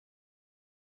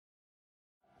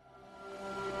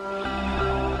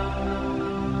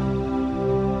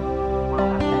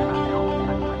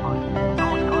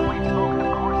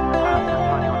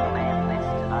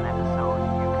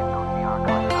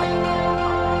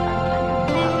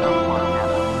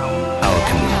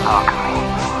Care,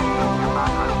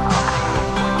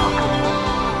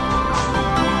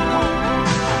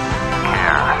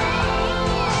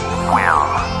 will,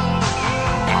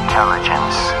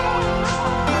 intelligence,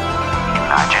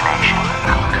 imagination.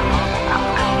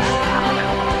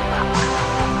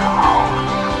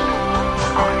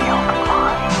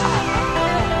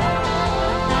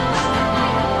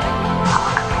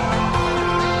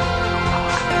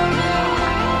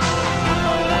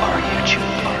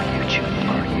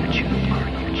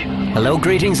 Hello,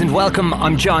 greetings and welcome.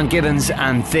 I'm John Gibbons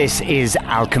and this is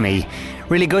Alchemy.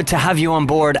 Really good to have you on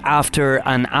board after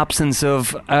an absence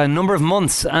of a number of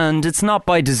months, and it's not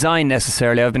by design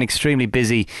necessarily. I've been extremely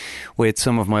busy with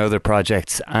some of my other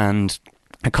projects, and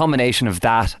a combination of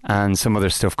that and some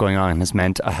other stuff going on has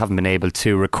meant I haven't been able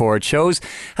to record shows.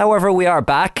 However, we are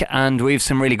back and we've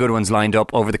some really good ones lined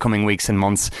up over the coming weeks and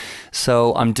months,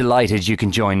 so I'm delighted you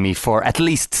can join me for at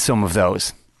least some of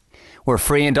those. We're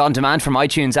free and on demand from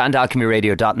iTunes and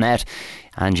alchemyradio.net,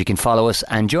 and you can follow us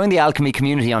and join the Alchemy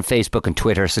community on Facebook and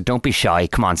Twitter, so don't be shy.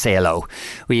 Come on, say hello.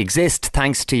 We exist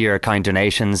thanks to your kind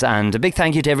donations, and a big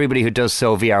thank you to everybody who does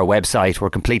so via our website. We're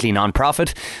completely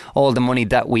non-profit. All the money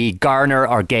that we garner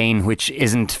or gain, which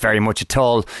isn't very much at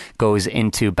all, goes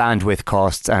into bandwidth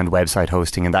costs and website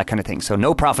hosting and that kind of thing. So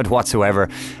no profit whatsoever,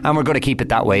 and we're going to keep it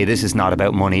that way. This is not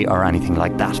about money or anything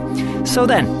like that. So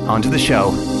then, on to the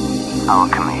show.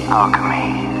 Alchemy.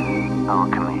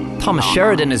 Thomas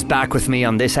Sheridan is back with me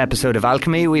on this episode of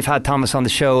Alchemy. We've had Thomas on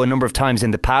the show a number of times in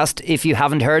the past. If you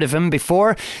haven't heard of him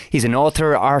before, he's an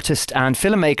author, artist and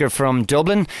filmmaker from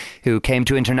Dublin who came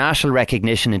to international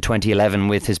recognition in 2011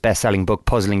 with his best-selling book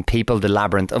Puzzling People, The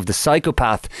Labyrinth of the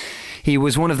Psychopath. He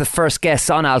was one of the first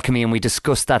guests on Alchemy and we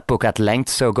discussed that book at length,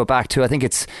 so go back to, I think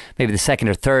it's maybe the second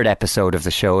or third episode of the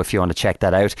show if you want to check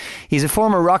that out. He's a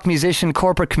former rock musician,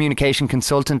 corporate communication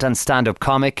consultant and stand-up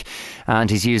comic, and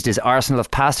he's used his arsenal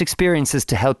of past experiences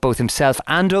to help both himself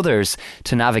and others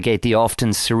to navigate the often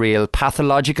surreal,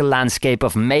 pathological landscape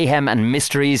of mayhem and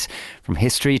mysteries, from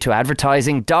history to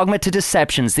advertising, dogma to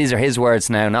deceptions. These are his words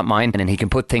now, not mine, and he can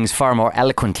put things far more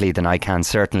eloquently than I can,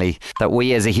 certainly, that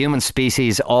we as a human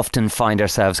species often find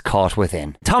ourselves caught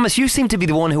within. Thomas, you seem to be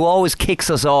the one who always kicks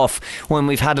us off when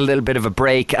we've had a little bit of a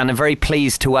break, and I'm very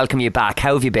pleased to welcome you back.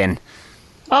 How have you been?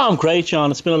 Oh, I'm great,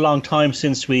 John. It's been a long time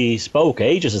since we spoke,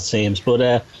 ages it seems,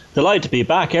 but delighted to be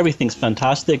back. Everything's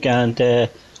fantastic and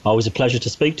always a pleasure to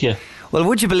speak to you. Well,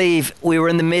 would you believe we were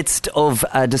in the midst of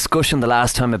a discussion the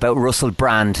last time about Russell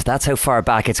Brand? That's how far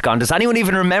back it's gone. Does anyone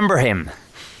even remember him?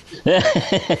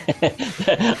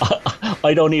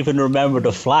 I don't even remember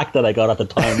the flack that I got at the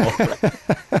time.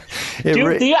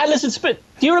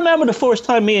 Do you remember the first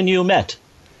time me and you met?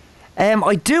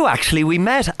 I do actually. We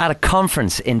met at a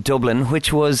conference in Dublin,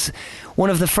 which was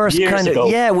one of the first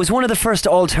it was one of the first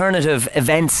alternative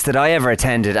events that I ever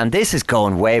attended, and this is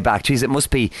going way back. Geez, it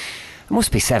must be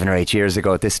 7 or 8 years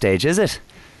ago at this stage, is it?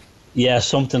 Yeah,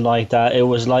 something like that. It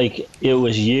was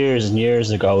years and years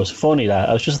ago. It was funny that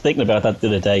I was just thinking about that the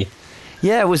other day.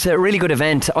 Yeah, it was a really good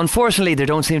event. Unfortunately, there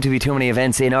don't seem to be too many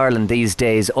events in Ireland these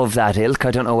days of that ilk.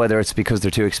 I don't know whether it's because they're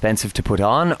too expensive to put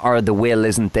on or the will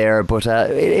isn't there, but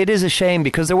it is a shame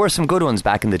because there were some good ones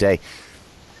back in the day.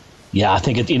 Yeah, I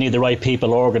think you need the right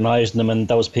people organising them, and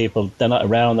those people, they're not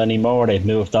around anymore. They've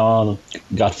moved on,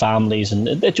 got families, and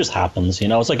it just happens. You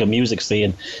know, it's like a music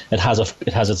scene. It has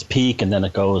its peak and then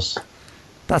it goes.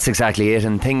 That's exactly it,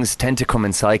 and things tend to come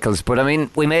in cycles. But I mean,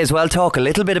 we may as well talk a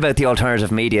little bit about the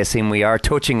alternative media scene. We are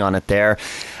touching on it there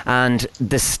and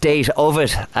the state of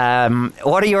it.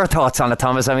 What are your thoughts on it,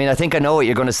 Thomas? I mean, I think I know what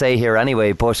you're going to say here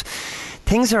anyway, but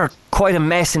things are quite a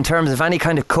mess in terms of any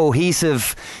kind of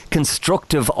cohesive,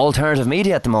 constructive alternative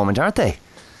media at the moment, aren't they?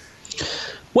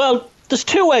 Well, there's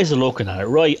two ways of looking at it,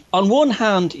 right? On one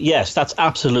hand, yes, that's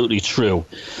absolutely true.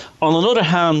 On another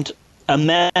hand, a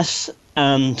mess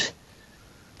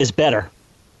is better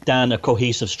than a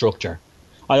cohesive structure.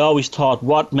 I always thought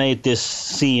what made this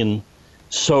scene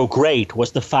so great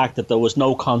was the fact that there was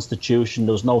no constitution,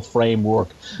 there was no framework,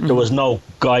 there was no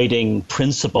guiding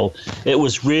principle. It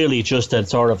was really just a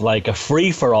sort of like a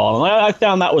free-for-all. And I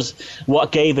found that was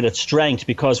what gave it its strength,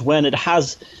 because when it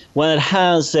has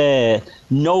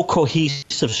no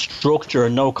cohesive structure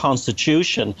and no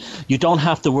constitution, you don't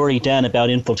have to worry then about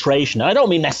infiltration. I don't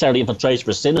mean necessarily infiltration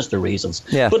for sinister reasons,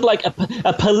 but like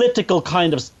a political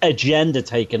kind of agenda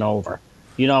taking over,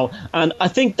 you know. And I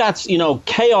think that's, you know,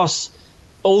 chaos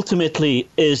ultimately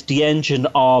is the engine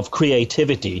of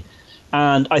creativity.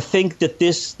 And I think that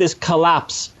this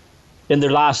collapse in the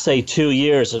last, say, 2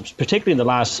 years, particularly in the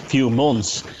last few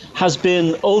months, has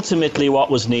been ultimately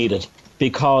what was needed.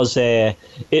 because there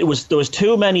was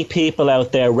too many people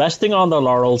out there resting on their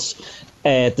laurels,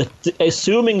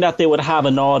 assuming that they would have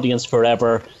an audience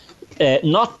forever,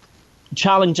 not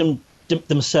challenging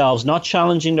themselves, not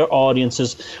challenging their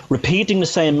audiences, repeating the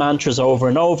same mantras over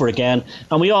and over again.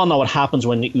 And we all know what happens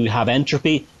when you have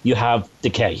entropy, you have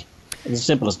decay. It's as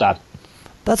simple as that.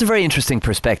 That's a very interesting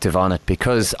perspective on it,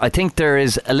 because I think there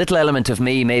is a little element of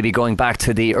me maybe going back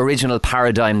to the original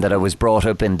paradigm that I was brought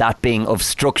up in, that being of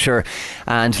structure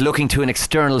and looking to an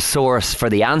external source for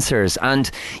the answers.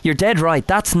 And you're dead right,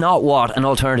 that's not what an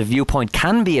alternative viewpoint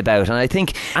can be about. And I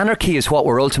think anarchy is what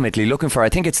we're ultimately looking for. I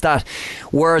think it's that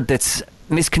word that's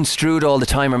misconstrued all the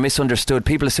time or misunderstood.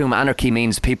 People assume anarchy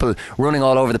means people running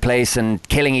all over the place and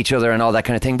killing each other and all that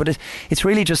kind of thing, but it's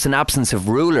really just an absence of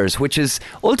rulers, which is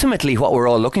ultimately what we're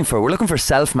all looking for. We're looking for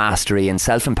self-mastery and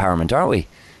self-empowerment, aren't we?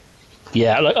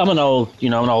 Yeah, like I'm an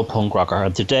old punk rocker.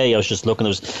 And today I was just looking,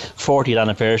 it was 40th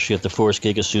anniversary of the first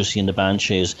gig of Susie and the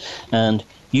Banshees, and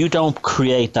you don't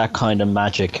create that kind of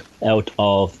magic out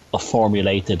of a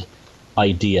formulated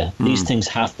idea. These things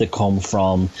have to come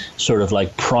from sort of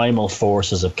like primal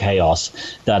forces of chaos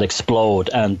that explode,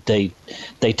 and they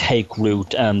take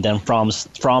root, and then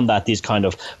from that these kind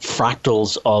of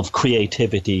fractals of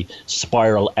creativity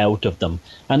spiral out of them.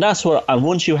 And that's what, and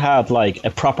once you have like a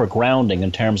proper grounding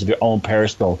in terms of your own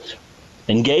personal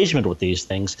engagement with these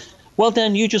things, well,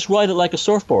 then you just ride it like a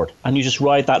surfboard, and you just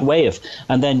ride that wave,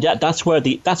 and then that's where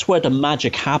the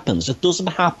magic happens. It doesn't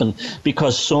happen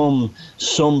because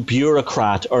some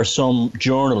bureaucrat or some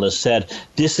journalist said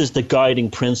this is the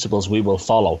guiding principles we will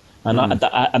follow. And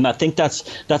I think that's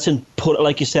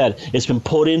like you said, it's been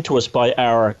put into us by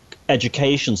our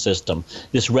education system,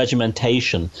 this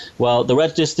regimentation. Well,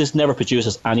 this never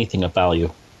produces anything of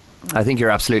value. I think you're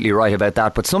absolutely right about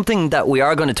that. But something that we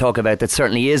are going to talk about that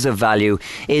certainly is of value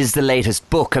is the latest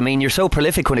book. I mean, you're so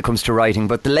prolific when it comes to writing,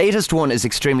 but the latest one is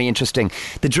extremely interesting.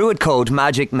 The Druid Code,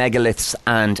 Magic, Megaliths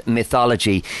and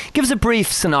Mythology. Give us a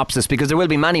brief synopsis, because there will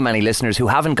be many, many listeners who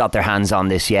haven't got their hands on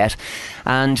this yet,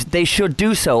 and they should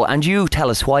do so. And you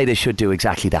tell us why they should do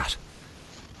exactly that.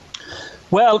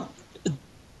 Well,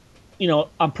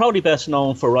 I'm probably best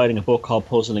known for writing a book called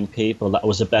Puzzling People that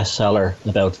was a bestseller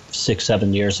about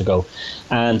 6-7 years ago.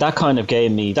 And that kind of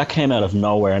that came out of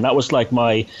nowhere. And that was like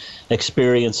my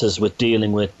experiences with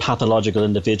dealing with pathological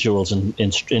individuals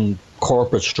in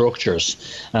corporate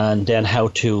structures, and then how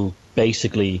to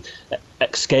basically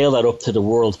scale that up to the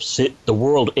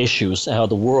world issues, how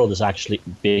the world is actually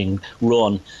being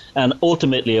run. And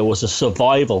ultimately, it was a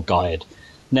survival guide.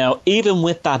 Now, even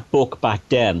with that book back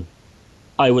then,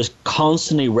 I was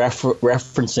constantly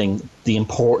referencing the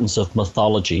importance of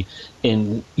mythology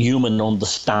in human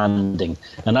understanding,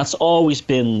 and that's always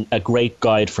been a great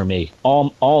guide for me.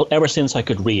 Ever since I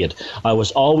could read, I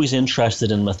was always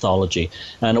interested in mythology,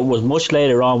 and it was much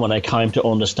later on when I came to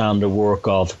understand the work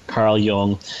of Carl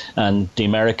Jung and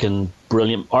the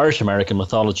brilliant Irish-American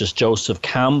mythologist Joseph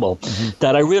Campbell,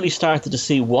 that I really started to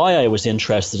see why I was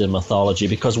interested in mythology,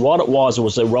 because what it was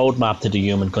a roadmap to the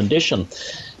human condition.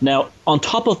 Now, on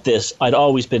top of this, I'd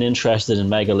always been interested in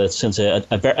megaliths since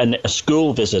a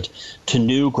school visit to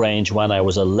Newgrange when I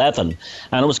was 11.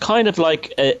 And it was kind of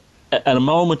like a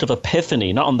moment of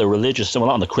epiphany, not on the religious, well,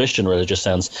 not on the Christian religious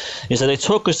sense, is that they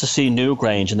took us to see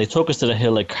Newgrange, and they took us to the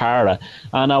Hill of Cara,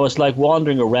 and I was like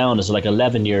wandering around as like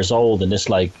 11 years old in this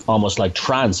like almost like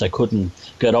trance. I couldn't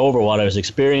get over what I was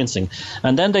experiencing.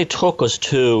 And then they took us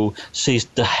to see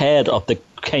the head of the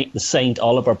Saint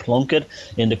Oliver Plunkett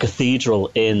in the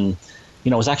cathedral in,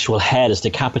 his actual head, his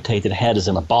decapitated head is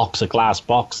in a glass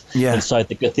box inside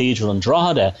the cathedral in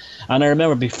Drogheda. And I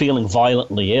remember feeling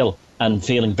violently ill and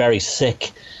feeling very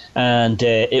sick. And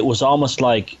it was almost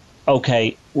like,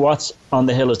 okay, what's on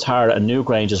the Hill of Tara and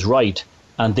Newgrange is right,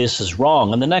 and this is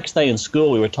wrong. And the next day in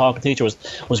school, we were talking, the teacher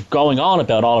was going on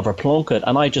about Oliver Plunkett,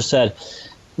 and I just said,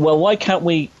 well, why can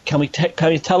you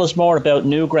tell us more about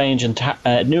Newgrange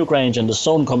and the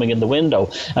sun coming in the window?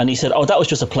 And he said, oh, that was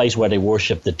just a place where they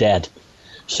worship the dead.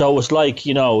 So it was like,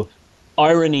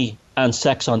 irony and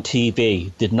sex on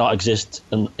TV did not exist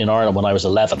in Ireland when I was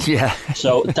 11. Yeah.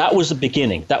 So that was the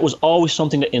beginning. That was always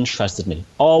something that interested me.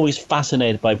 Always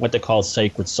fascinated by what they call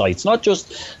sacred sites, not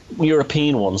just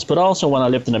European ones, but also when I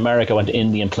lived in America, I went to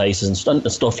Indian places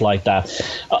and stuff like that.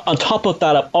 On top of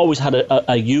that, I've always had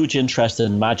a huge interest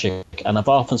in magic, and I've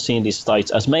often seen these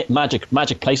sites as magic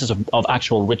places of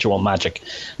actual ritual magic.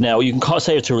 Now, you can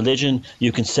say it's a religion,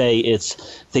 you can say it's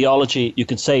theology, you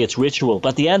can say it's ritual, but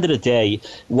at the end of the day,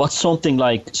 what something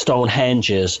like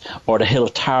Stonehenge is, or the Hill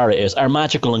of Tara is, are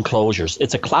magical enclosures.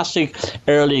 It's a classic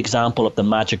early example of the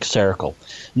magic circle.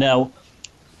 Now,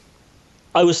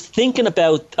 I was thinking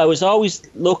about. I was always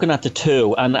looking at the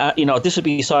two, and this would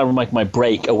be sort of like my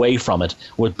break away from it.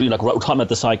 Would be like we're talking about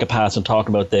the psychopaths and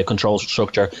talking about the control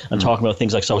structure and talking about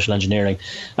things like social engineering,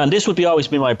 and this would be always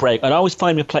be my break. I'd always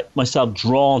find myself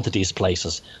drawn to these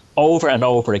places over and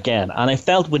over again, and I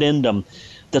felt within them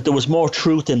that there was more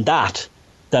truth in that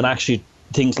than actually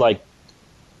things like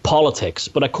politics,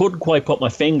 but I couldn't quite put my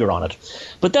finger on it.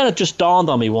 But then it just dawned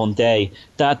on me one day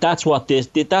that that's what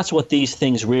these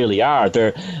things really are.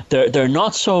 They're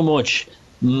not so much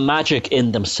magic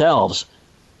in themselves,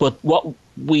 but what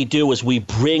we do is we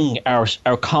bring our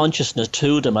consciousness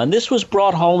to them. And this was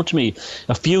brought home to me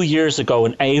a few years ago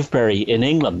in Avebury in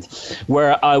England,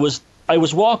 where I was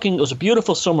walking. It was a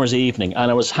beautiful summer's evening, and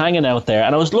I was hanging out there,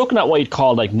 and I was looking at what you'd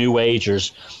call like New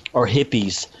Agers or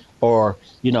hippies or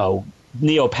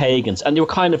neo-pagans, and they were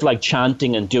kind of like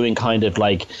chanting and doing kind of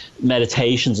like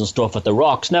meditations and stuff at the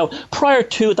rocks. Now, prior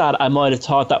to that, I might have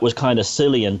thought that was kind of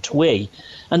silly and twee,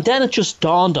 and then it just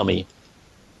dawned on me,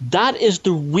 that is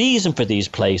the reason for these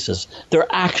places. They're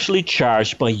actually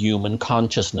charged by human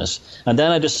consciousness. And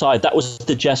then I decided that was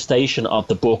the gestation of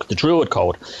the book, The Druid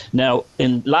Code. Now,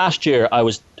 in last year, I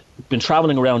was been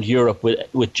traveling around Europe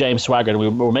with James Swaggart, and we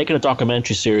were making a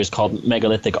documentary series called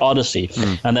Megalithic Odyssey.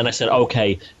 And then I said,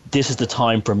 okay, this is the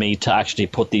time for me to actually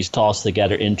put these thoughts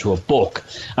together into a book.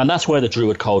 And that's where the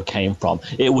Druid Code came from.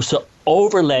 It was to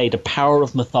overlay the power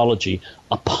of mythology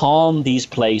upon these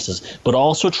places, but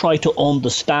also try to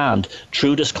understand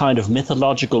through this kind of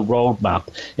mythological roadmap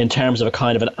in terms of a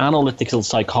kind of an analytical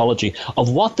psychology of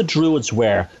what the Druids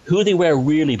were, who they were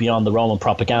really beyond the Roman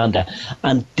propaganda,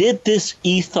 and did this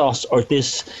ethos or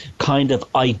this kind of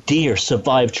idea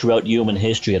survive throughout human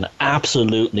history? And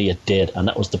absolutely it did, and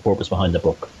that was the purpose behind the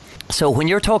book. So when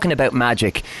you're talking about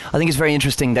magic, I think it's very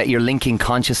interesting that you're linking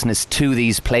consciousness to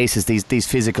these places, these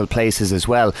physical places as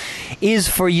well. Is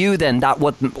for you then that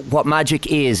what magic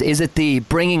is? Is it the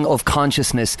bringing of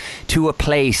consciousness to a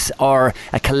place or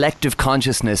a collective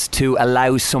consciousness to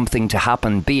allow something to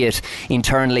happen, be it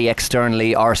internally,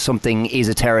 externally, or something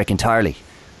esoteric entirely?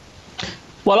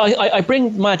 Well, I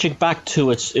bring magic back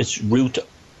to its root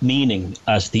meaning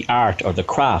as the art or the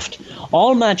craft.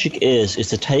 All magic is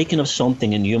the taking of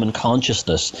something in human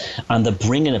consciousness and the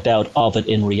bringing about of it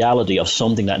in reality of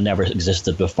something that never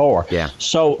existed before. Yeah.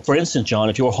 So, for instance, John,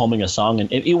 if you're humming a song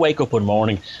and if you wake up one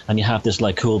morning and you have this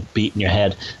like cool beat in your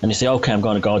head and you say, okay, I'm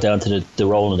going to go down to the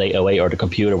Roland 808 or the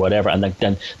computer or whatever, and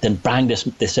then bang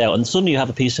this out, and suddenly you have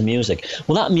a piece of music.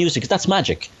 Well, that music, that's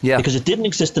magic. Yeah. Because it didn't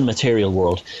exist in the material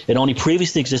world. It only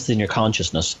previously existed in your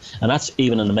consciousness. And that's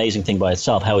even an amazing thing by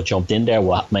itself, how it jumped in there,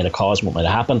 what might have caused, what might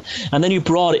have happened, and then you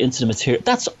brought it into the material.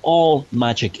 That's all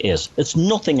magic is. It's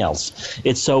nothing else.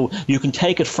 It's so you can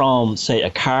take it from, say, a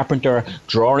carpenter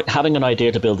having an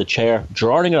idea to build a chair,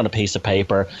 drawing it on a piece of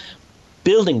paper,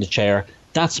 building the chair.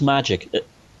 That's magic.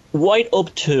 Right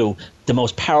up to the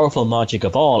most powerful magic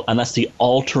of all, and that's the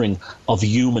altering of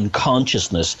human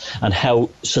consciousness and how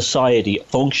society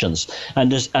functions.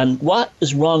 And what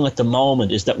is wrong at the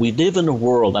moment is that we live in a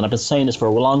world, and I've been saying this for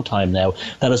a long time now,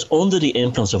 that is under the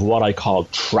influence of what I call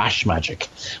trash magic.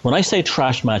 When I say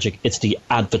trash magic, it's the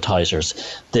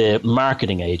advertisers, the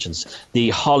marketing agents, the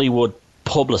Hollywood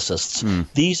publicists.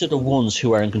 These are the ones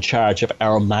who are in charge of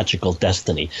our magical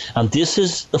destiny. And this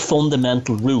is the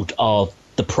fundamental root of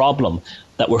the problem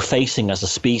that we're facing as a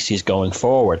species going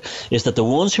forward, is that the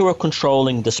ones who are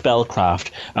controlling the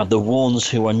spellcraft are the ones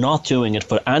who are not doing it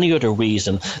for any other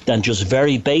reason than just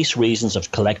very base reasons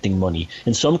of collecting money.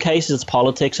 In some cases it's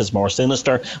politics, it's more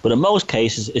sinister, but in most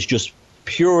cases it's just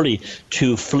purely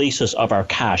to fleece us of our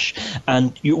cash.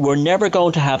 And we're never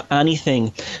going to have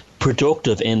anything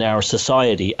productive in our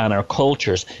society and our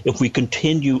cultures if we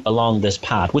continue along this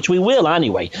path, which we will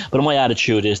anyway. But my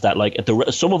attitude is that like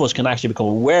if some of us can actually become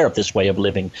aware of this way of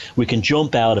living, we can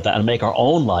jump out of it and make our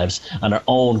own lives and our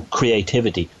own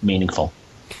creativity meaningful.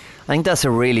 I think that's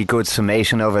a really good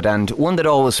summation of it, and one that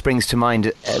always springs to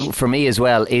mind for me as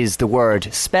well is the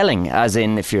word spelling, as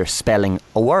in if you're spelling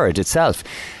a word itself.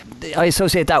 I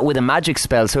associate that with a magic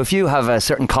spell. So if you have a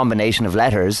certain combination of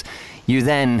letters, you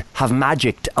then have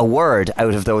magicked a word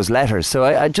out of those letters. So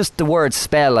I just the word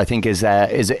spell, I think, is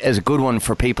a good one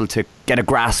for people to get a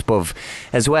grasp of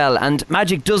as well. And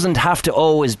magic doesn't have to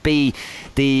always be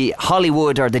the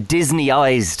Hollywood or the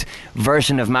Disneyized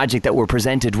version of magic that we're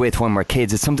presented with when we're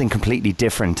kids. It's something completely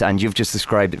different, and you've just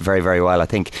described it very, very well, I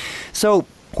think. So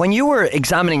when you were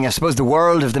examining, I suppose, the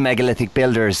world of the megalithic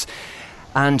builders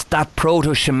and that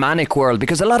proto-shamanic world,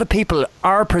 because a lot of people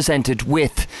are presented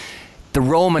with the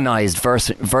Romanized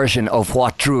version of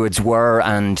what Druids were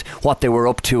and what they were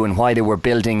up to and why they were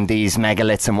building these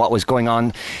megaliths and what was going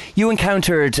on. You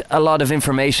encountered a lot of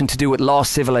information to do with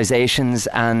lost civilizations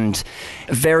and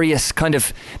various kind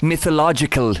of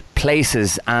mythological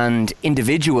places and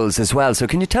individuals as well. So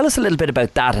can you tell us a little bit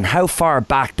about that and how far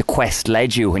back the quest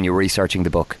led you when you were researching the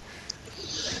book?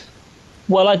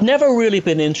 Well, I'd never really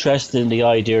been interested in the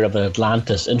idea of an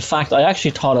Atlantis. In fact, I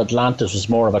actually thought Atlantis was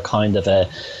more of a kind of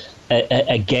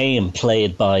a game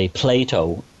played by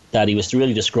Plato, that he was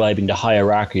really describing the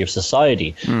hierarchy of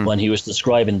society when he was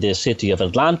describing the city of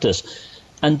Atlantis.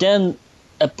 And then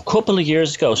a couple of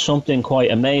years ago, something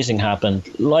quite amazing happened.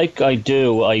 Like I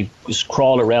do, I just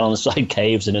crawl around inside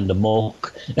caves and in the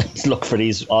muck and look for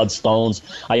these odd stones.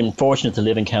 I am fortunate to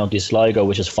live in County Sligo,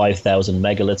 which is 5,000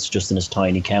 megaliths just in this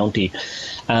tiny county,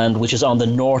 and which is on the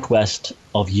northwest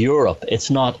of Europe. It's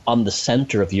not on the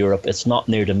center of Europe. It's not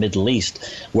near the Middle East,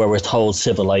 where we're told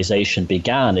civilization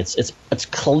began. It's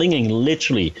clinging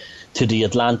literally to the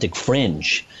Atlantic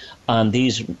fringe,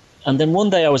 and then one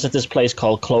day I was at this place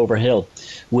called Clover Hill,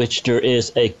 which there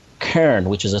is a cairn,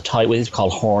 which is a type, it's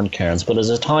called horn cairns, but it's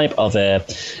a type of a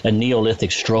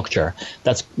Neolithic structure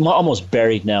that's almost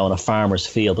buried now in a farmer's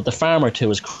field. But the farmer, to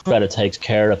his credit, takes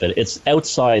care of it. It's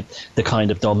outside the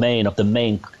kind of domain of the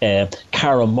main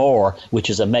Carramore, which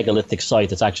is a megalithic site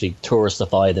that's actually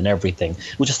touristified and everything,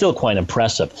 which is still quite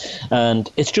impressive. And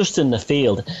it's just in the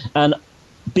field. And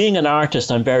being an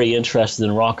artist, I'm very interested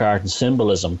in rock art and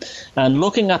symbolism. And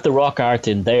looking at the rock art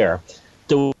in there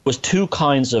was two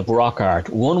kinds of rock art.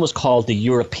 One was called the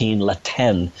European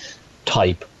Latin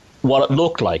type. What it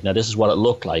looked like, now this is what it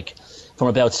looked like, from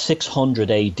about 600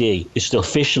 AD, is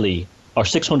officially, or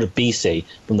 600 BC,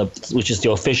 which is the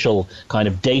official kind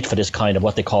of date for this kind of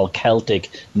what they call Celtic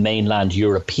mainland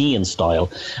European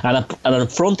style. And in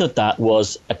front of that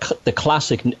was the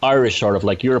classic Irish sort of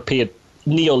like European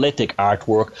Neolithic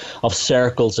artwork of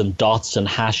circles and dots and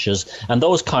hashes and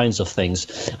those kinds of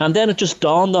things. And then it just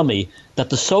dawned on me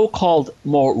that the so-called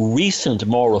more recent,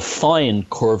 more refined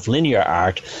curvilinear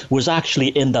art was actually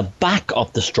in the back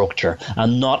of the structure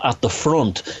and not at the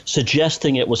front,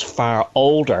 suggesting it was far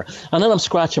older. And then I'm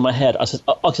scratching my head. I said,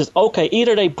 okay,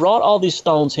 either they brought all these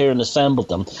stones here and assembled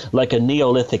them like a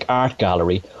Neolithic art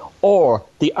gallery, or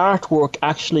the artwork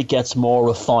actually gets more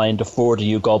refined the further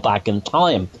you go back in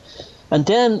time. And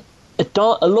then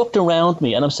I looked around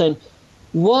me and I'm saying,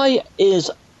 why is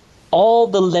all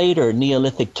the later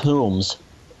Neolithic tombs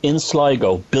in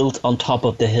Sligo built on top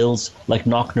of the hills like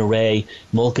Knocknarea,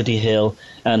 Mulcady Hill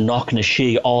and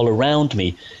Knocknashee all around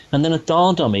me? And then it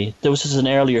dawned on me, there was an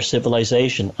earlier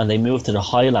civilization and they moved to the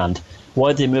highland. Why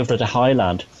did they move to the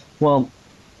highland? Well,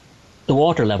 the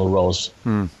water level rose,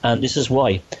 and this is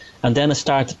why. And then I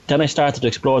started to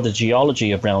explore the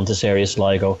geology around this area,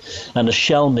 Sligo, and the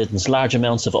shell middens, large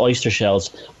amounts of oyster shells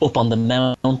up on the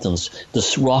mountains,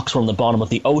 the rocks from the bottom of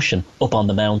the ocean up on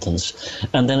the mountains.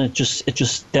 And then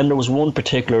then there was one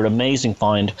particular amazing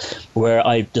find where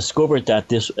I discovered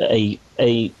that a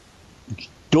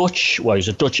he's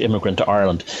a Dutch immigrant to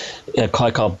Ireland, a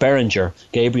guy called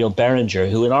Gabriel Berenger,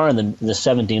 who in Ireland in the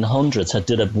 1700s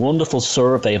did a wonderful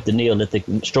survey of the Neolithic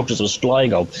structures of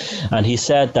Sligo, and he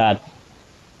said that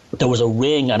there was a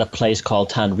ring at a place called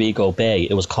Tanrigo Bay.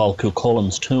 It was called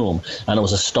Cuchulain's tomb, and it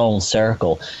was a stone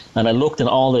circle. And I looked in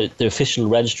all the official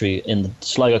registry in the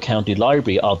Sligo County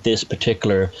Library of this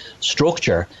particular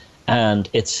structure, and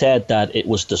it said that it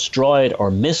was destroyed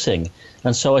or missing.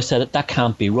 And so I said, that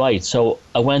can't be right. So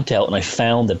I went out and I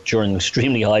found that during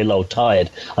extremely high low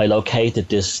tide, I located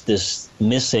this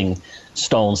missing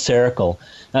stone circle.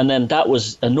 And then that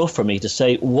was enough for me to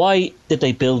say, why did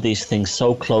they build these things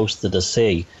so close to the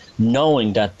sea,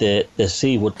 knowing that the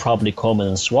sea would probably come in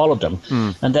and swallow them?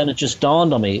 And then it just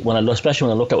dawned on me, especially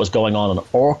when I looked at what's going on in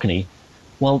Orkney,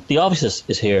 well, the obvious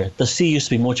is here. The sea used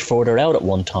to be much further out at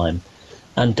one time.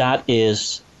 And that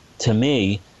is, to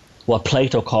me, what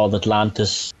Plato called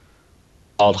Atlantis,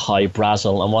 called Hy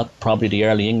Brasil, and what probably the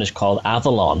early English called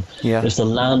Avalon. Is the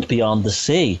land beyond the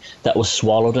sea that was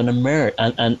swallowed and immersed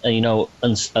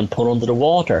and put under the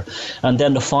water. And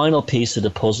then the final piece of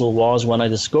the puzzle was when I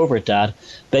discovered that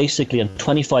basically in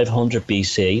 2500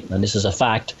 BC, and this is a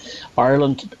fact,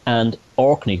 Ireland and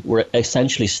Orkney were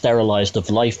essentially sterilized of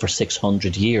life for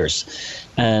 600 years.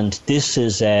 And this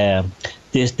is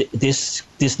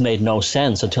this made no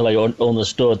sense until I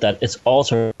understood that it's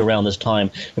also around this time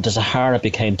that the Sahara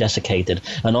became desiccated,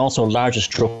 and also larger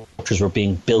structures were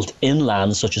being built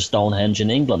inland, such as Stonehenge in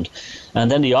England.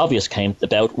 And then the obvious came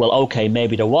about, well, okay,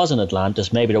 maybe there was an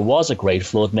Atlantis, maybe there was a great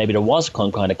flood, maybe there was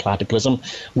some kind of cataclysm.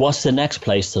 What's the next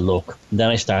place to look? And then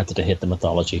I started to hit the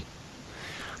mythology.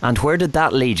 And where did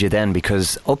that lead you then?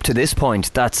 Because up to this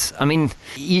point,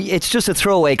 it's just a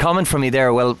throwaway comment from me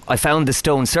there. Well, I found the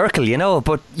stone circle,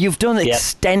 but you've done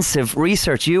extensive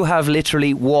research. You have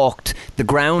literally walked the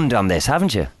ground on this,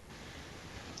 haven't you?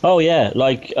 Oh yeah,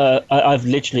 I've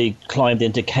literally climbed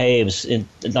into caves and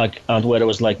where there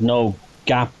was no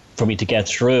gap for me to get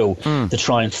through to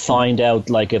try and find out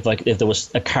if there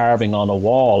was a carving on a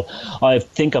wall. I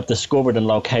think I've discovered and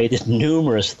located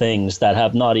numerous things that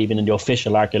have not even in the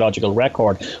official archaeological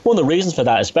record. One of the reasons for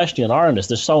that, especially in Ireland, is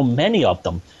there's so many of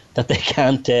them that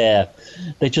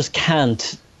they just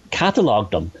can't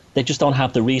catalogue them. They just don't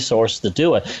have the resource to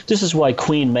do it. This is why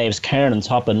Queen Maeve's cairn on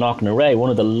top of Knocknarea, one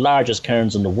of the largest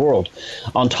cairns in the world,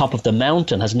 on top of the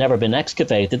mountain, has never been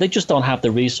excavated. They just don't have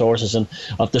the resources, and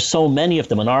there's so many of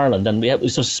them in Ireland, and we have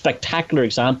some spectacular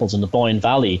examples in the Boyne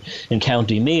Valley in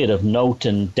County Meath of Note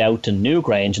and Doubt and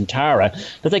Newgrange and Tara,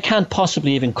 that they can't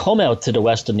possibly even come out to the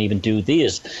west and even do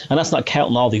these. And that's not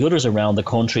counting all the others around the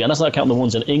country, and that's not counting the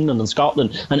ones in England and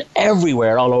Scotland and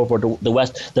everywhere all over the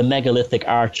west, the megalithic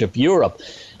arch of Europe.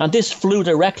 And this flew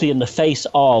directly in the face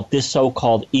of this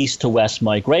so-called east to west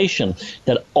migration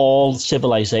that all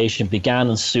civilization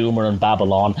began in Sumer and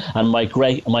Babylon and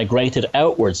migrated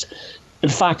outwards. In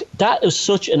fact, that is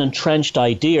such an entrenched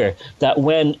idea that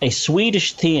when a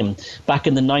Swedish team back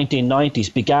in the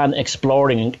 1990s began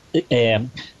exploring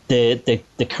the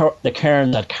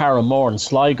cairns at Carramore in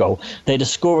Sligo, they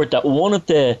discovered that one of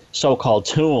the so-called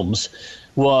tombs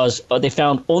was they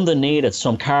found underneath it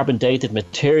some carbon dated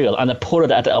material, and it put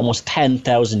it at almost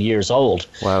 10,000 years old.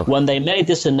 Wow. When they made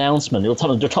this announcement, they're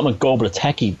talking about Goblet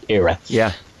Techie era.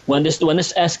 Yeah. When this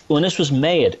was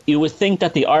made, you would think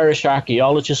that the Irish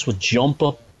archaeologists would jump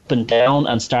up and down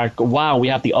and start, wow, we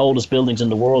have the oldest buildings in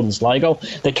the world in Sligo.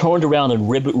 They turned around and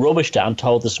rubbished it and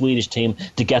told the Swedish team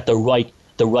to get the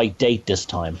right date this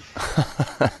time.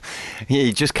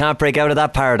 You just can't break out of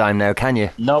that paradigm now, can you?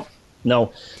 No.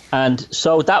 And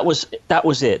so that was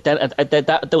it. Then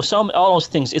there was all those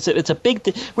things. It's a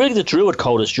big, really, the Druid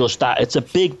Code is just that. It's a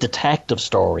big detective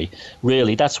story,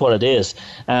 really. That's what it is.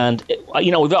 And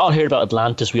we've all heard about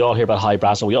Atlantis. We all hear about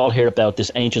Hybrasil. We all hear about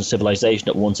this ancient civilization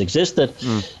that once existed,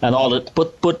 and all that.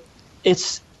 But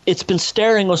it's been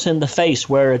staring us in the face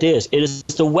where it is. It is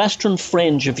the western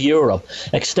fringe of Europe,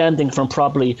 extending from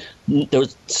probably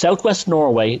southwest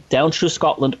Norway, down through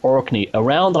Scotland, Orkney,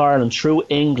 around Ireland, through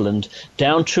England,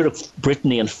 down through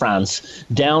Brittany and France,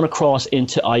 down across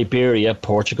into Iberia,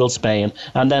 Portugal, Spain,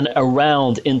 and then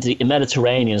around into the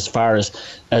Mediterranean as far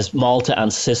as Malta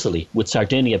and Sicily, with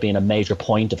Sardinia being a major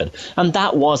point of it. And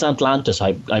that was Atlantis,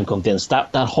 I'm convinced,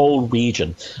 that whole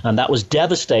region. And that was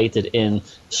devastated in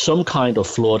some kind of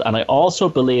flood. And I also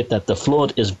believe that the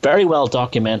flood is very well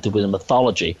documented within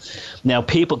mythology. Now,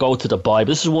 people go to the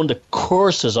Bible. This is one of the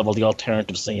curses of all the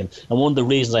alternative scene, and one of the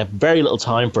reasons I have very little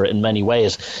time for it in many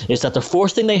ways is that the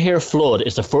first thing they hear flood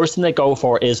is the first thing they go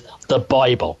for is the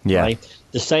Bible. Yeah. Right?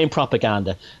 The same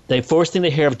propaganda. The first thing they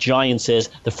hear of giants is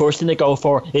the first thing they go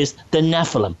for is the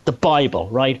Nephilim, the Bible,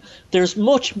 right? There's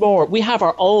much more. We have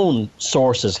our own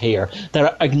sources here that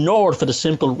are ignored for the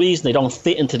simple reason they don't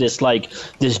fit into this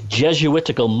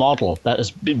Jesuitical model that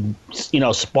has been,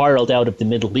 spiraled out of the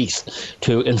Middle East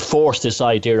to enforce this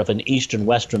idea of an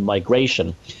Eastern-Western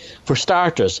migration. For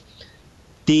starters,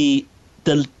 the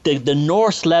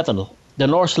Norse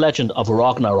legend of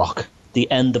Ragnarok,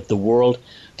 the end of the world,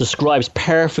 describes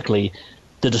perfectly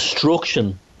the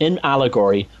destruction in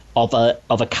allegory of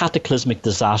a cataclysmic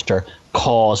disaster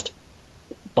caused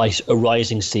by a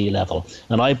rising sea level.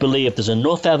 And I believe there's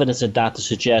enough evidence in that to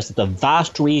suggest that the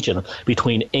vast region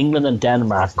between England and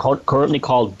Denmark, currently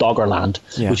called Doggerland,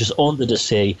 which is under the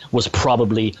sea, was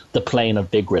probably the plain of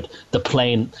Vigrid, the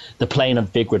plain of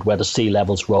Vigrid where the sea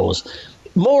levels rose.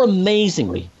 More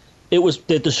amazingly, it was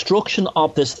the destruction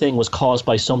of this thing was caused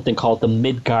by something called the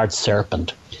Midgard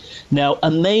serpent. Now,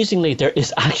 amazingly, there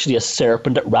is actually a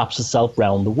serpent that wraps itself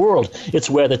around the world. It's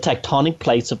where the tectonic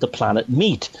plates of the planet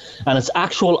meet, and its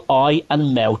actual eye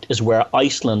and mouth is where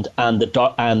Iceland and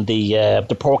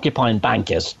the Porcupine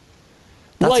Bank is.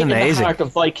 That's right amazing. In the heart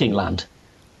of Viking land.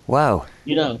 Wow.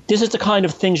 This is the kind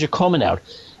of things you're coming out.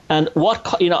 And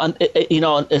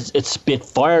it spit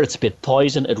fire, it spit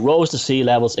poison, it rose to sea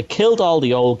levels, it killed all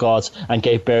the old gods and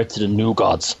gave birth to the new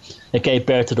gods. It gave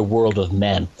birth to the world of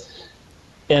men.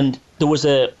 And there was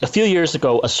a few years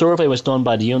ago, a survey was done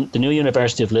by the new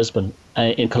University of Lisbon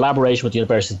in collaboration with the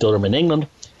University of Durham in England,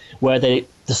 where they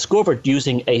discovered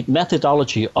using a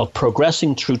methodology of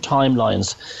progressing through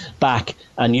timelines back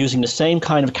and using the same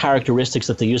kind of characteristics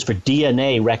that they use for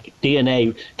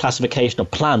DNA classification of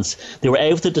plants. They were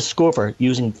able to discover,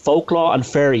 using folklore and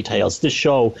fairy tales, to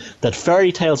show that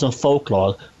fairy tales and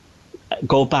folklore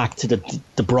go back to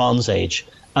the Bronze Age.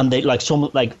 And they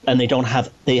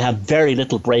they have very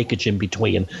little breakage in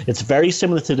between. It's very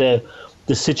similar to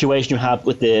the situation you have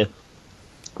with the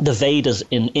Vedas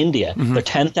in India. Mm-hmm. They're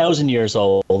 10,000 years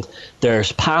old. They're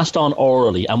passed on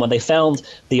orally. And when they found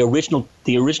the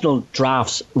original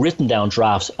drafts, written down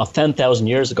drafts of 10,000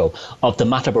 years ago of the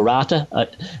Mahabharata,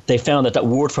 they found that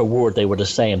word for word they were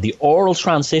the same. The oral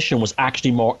transition was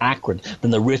actually more accurate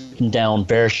than the written down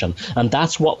version. And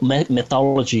that's what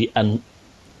mythology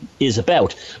is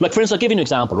about. Like, for instance, I'll give you an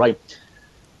example, right?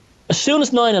 As soon as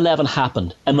 9/11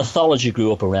 happened, a mythology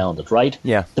grew up around it, right?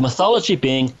 Yeah. The mythology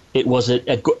being it was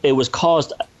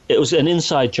an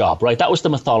inside job, right? That was the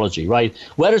mythology, right?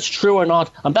 Whether it's true or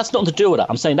not, and that's nothing to do with it.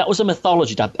 I'm saying that was a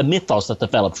mythology, a mythos that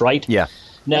developed, right? Yeah.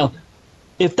 Now,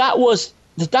 if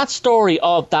that story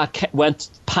of that went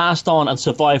passed on and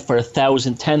survived for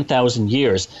 1,000, 10,000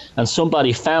 years, and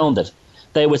somebody found it,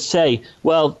 they would say,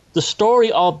 well, the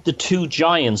story of the two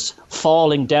giants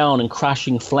falling down in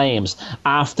crashing flames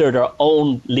after their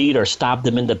own leader stabbed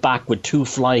them in the back with 2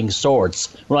 flying swords,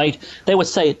 right? They would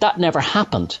say that never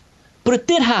happened. But it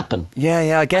did happen.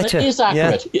 Yeah, I get you. It is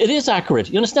accurate. Yeah. It is accurate.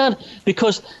 You understand?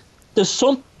 Because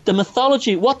the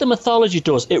mythology, what the mythology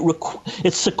does, it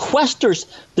sequesters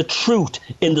the truth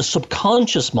in the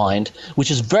subconscious mind, which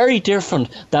is very different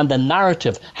than the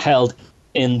narrative held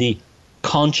in the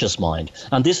conscious mind.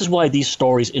 And this is why these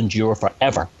stories endure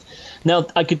forever. Now,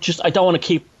 I don't want to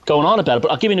keep going on about it, but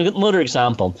I'll give you another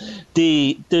example.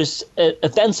 There's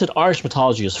events that Irish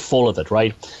mythology is full of it,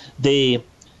 right? The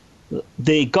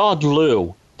god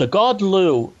Lu. The god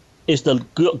Lu is the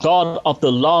god of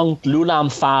the long Lulam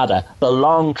Fada, the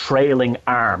long trailing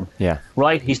arm. Yeah.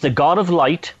 Right? He's the god of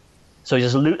light. So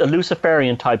he's a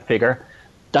Luciferian type figure.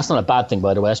 That's not a bad thing,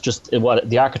 by the way. It's just what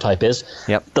the archetype is.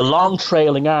 Yep. The long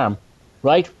trailing arm.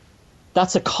 Right?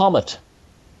 That's a comet.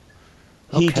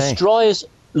 He destroys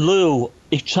Lu.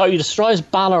 He destroys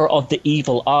Balor of the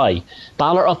Evil Eye.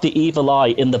 Balor of the Evil Eye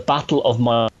in the Battle of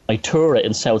Mytura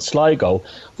in South Sligo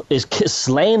is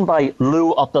slain by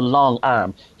Lu of the Long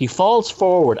Arm. He falls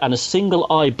forward and a single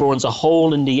eye burns a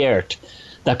hole in the earth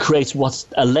that creates what's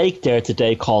a lake there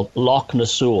today called Loch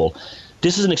Nassoul.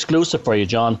 This is an exclusive for you,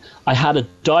 John. I had a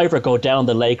diver go down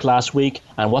the lake last week,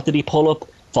 and what did he pull up?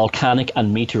 Volcanic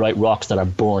and meteorite rocks that are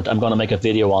burnt. I'm going to make a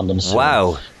video on them soon.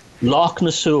 Wow. Loch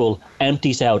Nassoul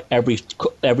empties out every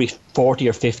 40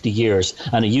 or 50 years,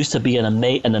 and it used to be an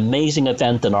amazing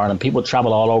event in Ireland. People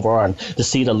travel all over Ireland to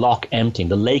see the loch emptying,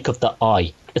 the Lake of the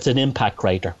Eye. It's an impact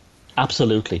crater.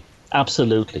 Absolutely.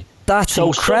 That's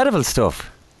incredible stuff.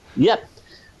 Yep.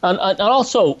 And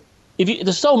also,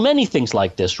 there's so many things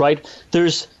like this, right?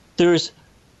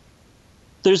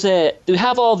 We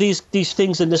have all these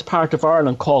things in this part of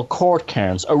Ireland called court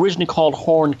cairns, originally called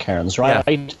horn cairns, right?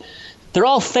 Yeah. They're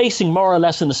all facing more or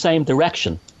less in the same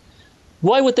direction.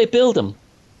 Why would they build them?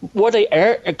 Were they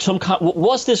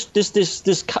was this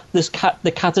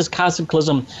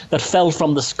cataclysm that fell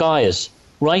from the skies,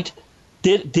 right?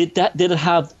 Did it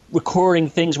have recurring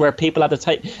things where people had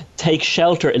to take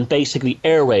shelter in basically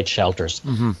air raid shelters?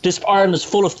 Mm-hmm. This Ireland is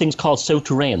full of things called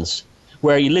souterrains,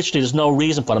 where there's no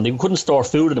reason for them. They couldn't store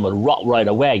food in them and rot right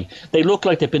away. They look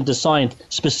like they've been designed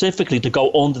specifically to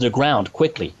go under the ground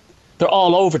quickly. They're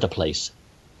all over the place.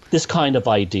 This kind of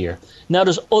idea. Now,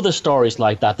 there's other stories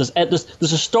like that. There's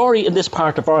a story in this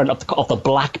part of Ireland of the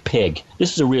Black Pig.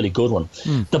 This is a really good one.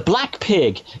 The Black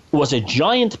Pig was a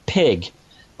giant pig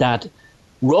that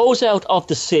rose out of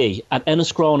the sea at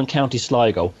Enniscrone in County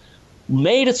Sligo,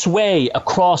 made its way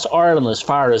across Ireland as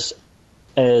far as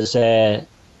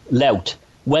Louth,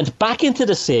 went back into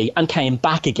the sea and came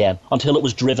back again until it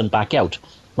was driven back out,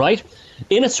 right?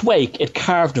 In its wake, it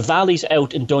carved valleys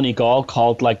out in Donegal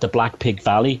called like the Black Pig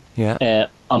Valley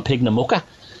on Pignamucka,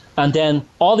 and then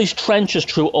all these trenches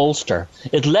through Ulster.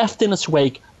 It left in its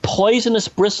wake poisonous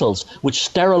bristles which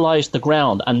sterilised the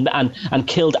ground and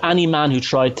killed any man who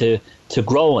tried to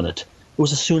grow in it. It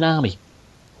was a tsunami.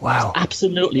 Wow.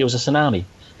 Absolutely, it was a tsunami.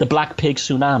 The Black Pig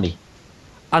tsunami.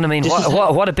 And I mean,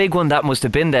 what a big one that must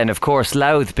have been then, of course,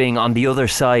 Louth being on the other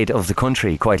side of the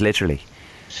country, quite literally.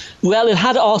 Well, it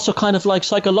had also kind of like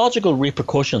psychological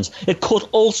repercussions. It cut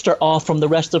Ulster off from the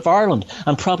rest of Ireland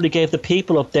and probably gave the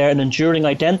people up there an enduring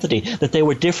identity that they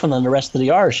were different than the rest of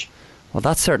the Irish. Well,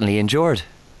 that's certainly endured.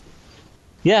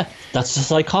 Yeah, that's the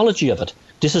psychology of it.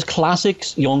 This is classic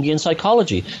Jungian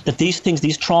psychology, that these things,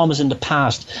 these traumas in the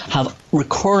past have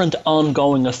recurrent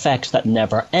ongoing effects that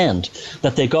never end,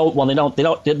 that they go, well,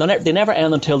 they never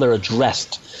end until they're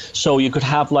addressed. So you could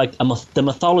have like the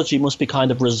mythology must be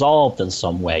kind of resolved in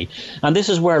some way. And this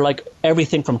is where like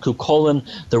everything from Cuchulainn,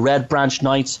 the Red Branch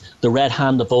Knights, the Red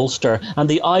Hand of Ulster, and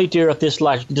the idea of this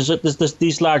large,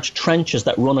 these large trenches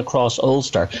that run across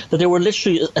Ulster, that they were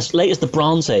literally as late as the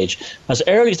Bronze Age, as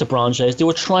early as the Bronze Age, they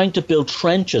were trying to build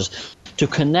trenches to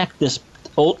connect this,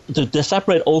 to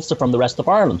separate Ulster from the rest of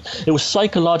Ireland. It was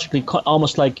psychologically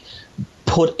almost like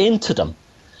put into them.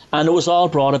 And it was all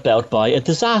brought about by a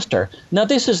disaster. Now,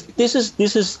 this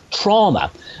is trauma.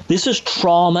 This is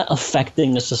trauma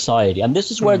affecting a society, and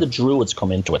this is where the Druids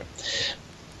come into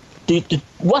it.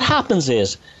 What happens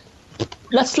is,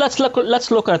 let's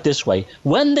look at it this way.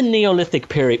 When the Neolithic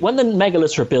period, when the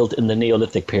megaliths were built in the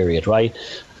Neolithic period, right?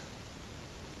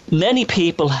 Many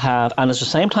people have, and it's the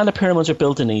same time the pyramids were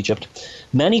built in Egypt.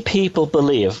 Many people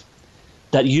believe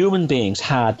that human beings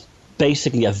had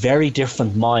basically a very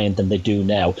different mind than they do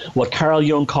now, what Carl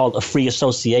Jung called a free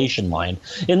association mind,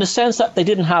 in the sense that they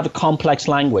didn't have a complex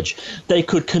language. They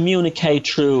could communicate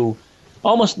through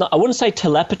almost, I wouldn't say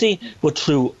telepathy, but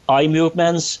through eye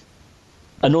movements,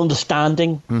 an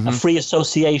understanding, a free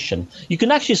association. You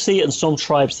can actually see it in some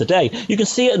tribes today. You can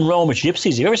see it in Roma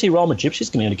gypsies. You ever see Roma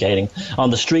gypsies communicating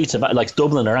on the streets of like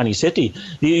Dublin or any city?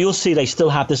 You'll see they still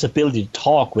have this ability to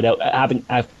talk without having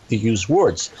to use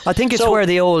words. I think it's where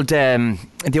the old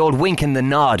wink and the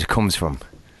nod comes from.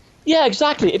 Yeah,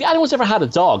 exactly. If anyone's ever had a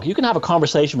dog, you can have a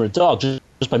conversation with a dog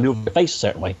just by moving your face a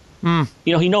certain way. You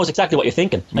know, he knows exactly what you're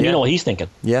thinking, and you know what he's thinking.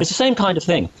 Yeah. It's the same kind of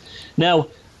thing. Now,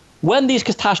 when these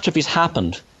catastrophes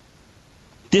happened,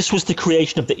 this was the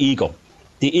creation of the ego.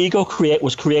 The ego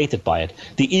was created by it.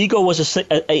 The ego was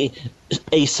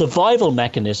a survival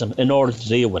mechanism in order to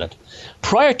deal with it.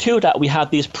 Prior to that, we would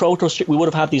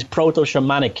have had these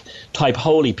proto-shamanic type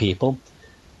holy people.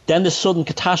 Then this sudden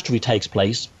catastrophe takes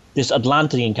place. This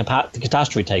Atlantean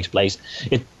catastrophe takes place.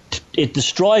 It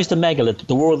destroys the megalith,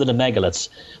 the world of the megaliths.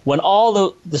 When all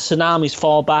the tsunamis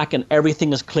fall back and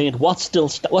everything is cleaned, what's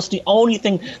the only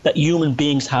thing that human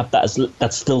beings have that's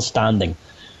still standing?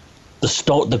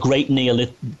 The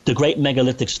great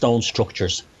megalithic stone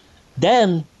structures.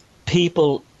 Then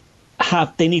people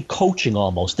they need coaching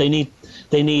almost. They need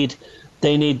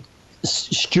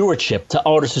stewardship to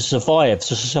order to survive.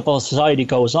 So society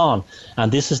goes on,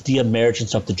 and this is the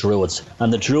emergence of the Druids.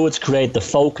 And the Druids create the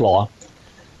folklore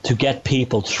to get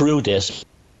people through this,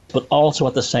 but also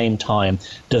at the same time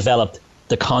developed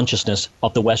the consciousness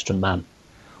of the Western man,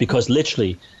 because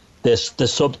literally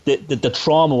the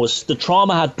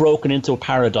trauma had broken into a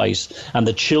paradise, and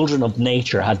the children of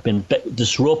nature had been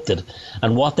disrupted,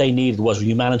 and what they needed was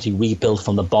humanity rebuilt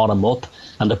from the bottom up.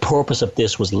 And the purpose of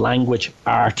this was language,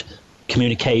 art,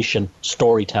 communication,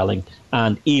 storytelling,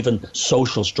 and even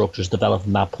social structures developed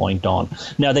from that point on.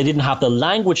 Now, they didn't have the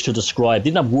language to describe, they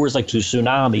didn't have words like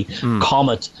tsunami,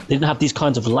 comet, they didn't have these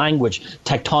kinds of language,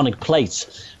 tectonic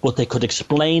plates, but they could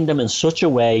explain them in such a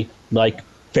way like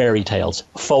fairy tales,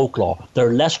 folklore.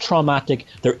 They're less traumatic,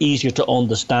 they're easier to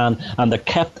understand, and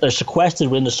they're sequestered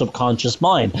within the subconscious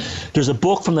mind. There's a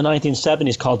book from the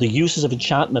 1970s called The Uses of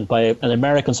Enchantment by an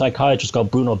American psychiatrist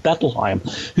called Bruno Bettelheim,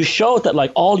 who showed that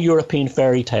like all European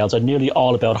fairy tales are nearly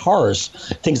all about horrors,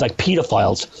 things like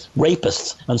pedophiles,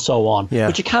 rapists, and so on. Yeah.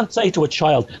 But you can't say to a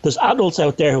child, there's adults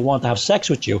out there who want to have sex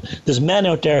with you, there's men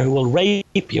out there who will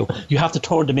rape you. You have to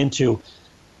turn them into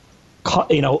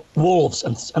wolves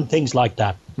and things like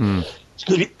that.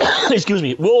 Excuse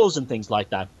me, wolves and things like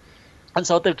that. And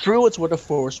so the Druids were the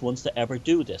first ones to ever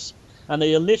do this, and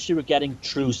they literally were getting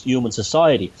through human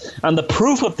society. And the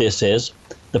proof of this is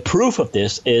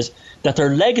that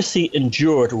their legacy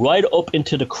endured right up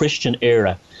into the Christian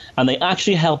era, and they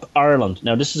actually helped Ireland.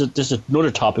 Now this is another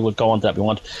topic we'll go on to that if we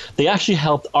want. They actually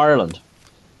helped Ireland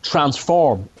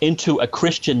transform into a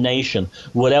Christian nation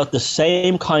without the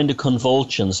same kind of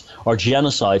convulsions or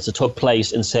genocides that took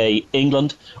place in, say,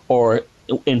 England or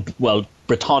in,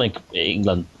 Brittonic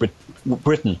England,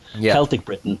 Britain, Celtic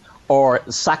Britain, or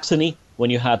Saxony,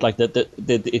 when you had like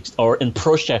or in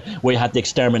Prussia, where you had the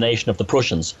extermination of the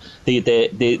Prussians,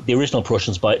 the original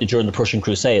Prussians during the Prussian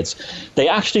Crusades. They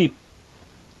actually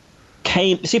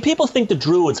came. See, people think the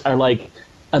Druids are like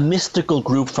a mystical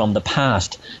group from the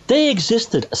past. They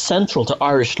existed central to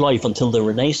Irish life until the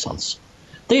Renaissance.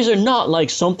 These are not like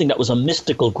something that was a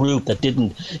mystical group that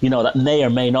didn't, that may or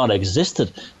may not have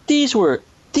existed. These were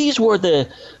the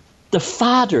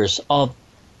fathers of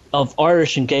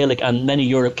Irish and Gaelic and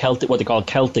many Celtic, what they call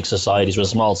Celtic societies with a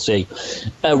small c,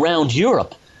 around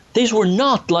Europe. These were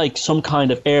not like some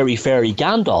kind of airy-fairy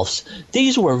Gandalfs.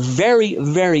 These were very,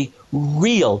 very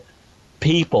real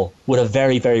people with a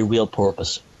very, very real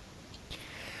purpose.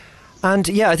 And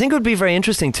yeah, I think it would be very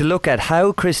interesting to look at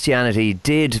how Christianity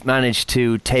did manage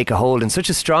to take a hold, and such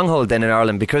a stronghold then in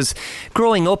Ireland, because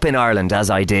growing up in Ireland, as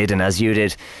I did and as you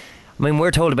did, I mean,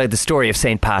 we're told about the story of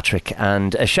St. Patrick,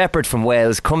 and a shepherd from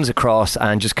Wales comes across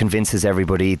and just convinces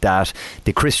everybody that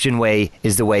the Christian way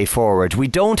is the way forward. We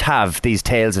don't have these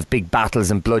tales of big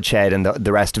battles and bloodshed and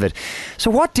the rest of it.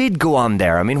 So what did go on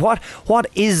there? I mean, what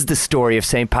is the story of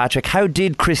St. Patrick? How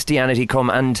did Christianity come,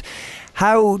 and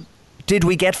how did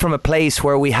we get from a place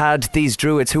where we had these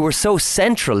Druids who were so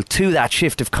central to that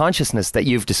shift of consciousness that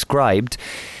you've described,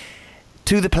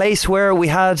 to the place where we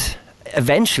had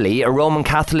eventually a Roman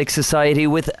Catholic society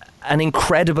with an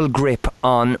incredible grip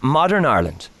on modern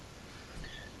Ireland?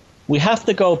 We have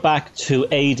to go back to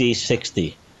AD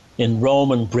 60 in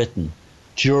Roman Britain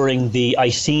during the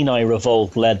Iceni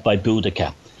revolt led by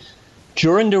Boudicca.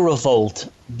 During the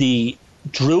revolt, the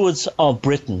Druids of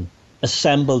Britain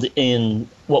assembled in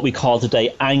what we call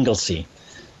today Anglesey,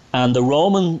 and the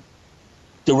Roman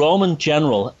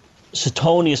general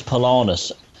Suetonius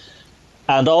Paulinus,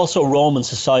 and also Roman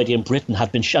society in Britain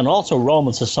and also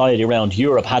Roman society around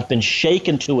Europe had been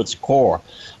shaken to its core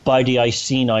by the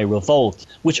Iceni revolt,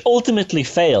 which ultimately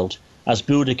failed as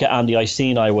Boudicca and the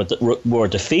Iceni were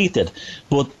defeated.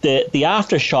 But the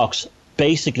aftershocks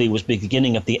basically was the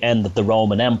beginning of the end of the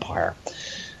Roman Empire.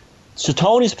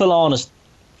 Suetonius Paulinus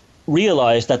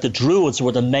realized that the Druids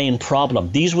were the main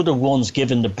problem. These were the ones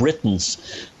giving the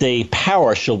Britons the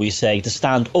power, shall we say, to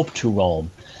stand up to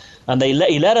Rome. And he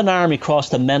led an army across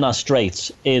the Menai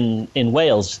Straits in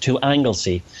Wales to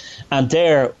Anglesey. And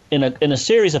there, in a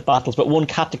series of battles, but one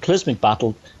cataclysmic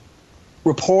battle,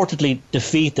 reportedly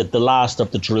defeated the last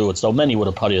of the Druids, though many would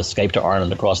have probably escaped to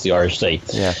Ireland across the Irish Sea.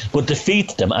 Yeah. But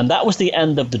defeated them, and that was the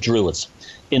end of the Druids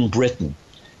in Britain.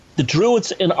 The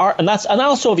Druids in Ireland, and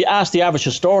also if you ask the average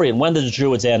historian, when did the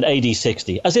Druids end? AD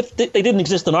 60, as if they didn't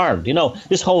exist in Ireland. You know,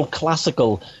 this whole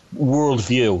classical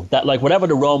worldview that, like, whatever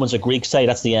the Romans or Greeks say,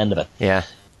 that's the end of it. Yeah.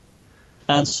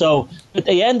 And so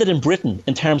they ended in Britain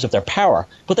in terms of their power,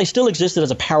 but they still existed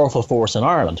as a powerful force in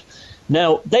Ireland.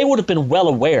 Now, they would have been well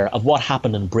aware of what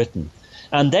happened in Britain,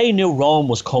 and they knew Rome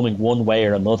was coming one way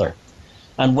or another.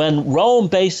 And when Rome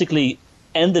basically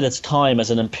ended its time as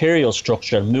an imperial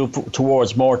structure and moved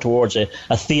more towards a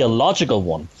theological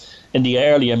one in the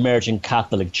early emerging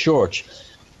Catholic Church,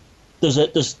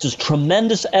 there's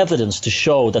tremendous evidence to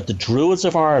show that the Druids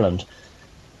of Ireland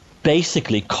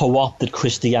basically co-opted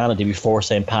Christianity before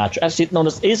St. Patrick. Actually, no,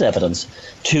 there is evidence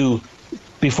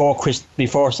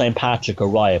before St. Patrick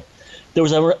arrived. There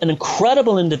was an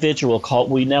incredible individual called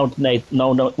we know today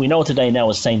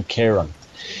as St. Kieran.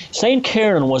 St.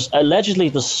 Kieran was allegedly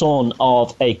the son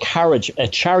of a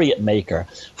chariot maker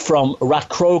from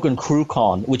Rathcrogan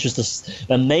Cruachan, which is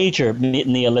a major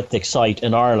Neolithic site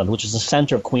in Ireland, which is the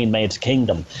centre of Queen Maid's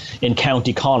kingdom in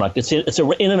County Connacht. It's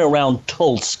in and around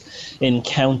Tulsk in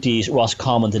County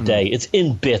Roscommon today. It's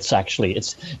in bits, actually.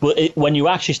 When you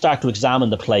actually start to examine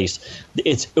the place,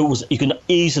 you can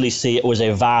easily see it was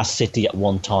a vast city at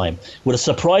one time, with a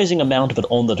surprising amount of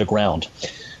it under the ground.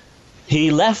 He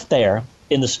left there.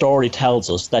 In the story tells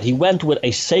us that he went with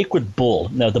a sacred bull.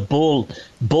 Now, the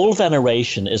bull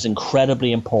veneration is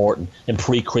incredibly important in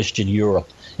pre-Christian Europe,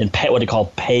 in what they call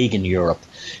pagan Europe.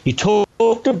 He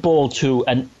took the bull to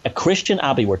a Christian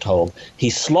abbey, we're told. He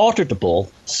slaughtered the bull,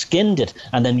 skinned it,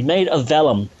 and then made a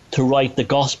vellum to write the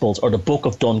Gospels or the Book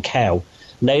of Dun Cow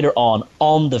later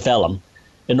on the vellum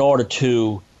in order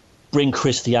to bring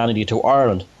Christianity to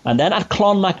Ireland. And then at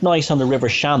Clonmacnoise on the River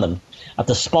Shannon, at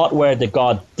the spot where the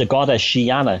goddess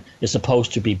Shiana is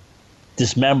supposed to be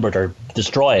dismembered or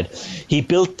destroyed, he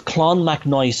built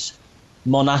Clonmacnoise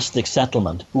monastic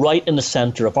settlement right in the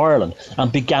centre of Ireland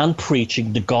and began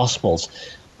preaching the Gospels.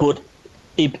 But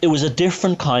it was a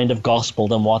different kind of gospel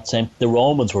than what the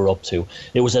Romans were up to.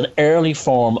 It was an early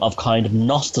form of kind of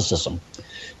Gnosticism.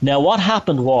 Now, what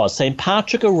happened was St.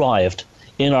 Patrick arrived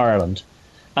in Ireland,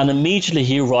 and immediately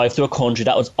he arrived to a country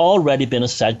that was already been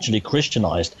essentially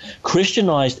Christianized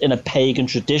in a pagan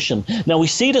tradition. Now, we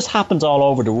see this happens all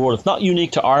over the world. It's not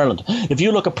unique to Ireland. If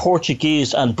you look at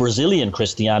Portuguese and Brazilian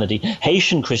Christianity,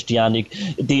 Haitian Christianity,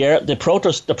 the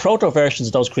proto versions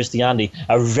of those Christianity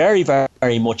are very,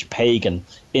 very much pagan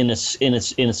in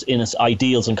its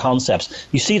ideals and concepts.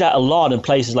 You see that a lot in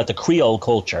places like the Creole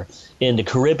culture in the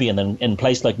Caribbean and in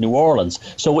places like New Orleans.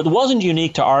 So it wasn't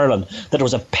unique to Ireland that there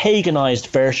was a paganized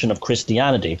version of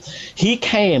Christianity.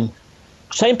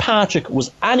 St. Patrick was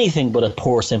anything but a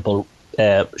poor, simple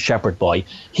shepherd boy.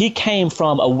 He came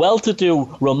from a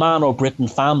well-to-do Romano-Briton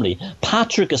family.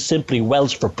 Patrick is simply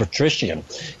Welsh for patrician.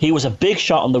 He was a big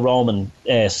shot in the Roman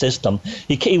system.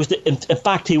 He was, in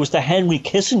fact, he was the Henry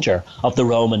Kissinger of the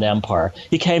Roman Empire.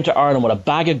 He came to Ireland with a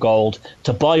bag of gold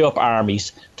to buy up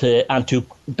armies and to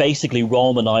basically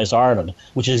Romanize Ireland,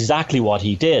 which is exactly what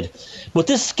he did. But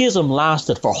this schism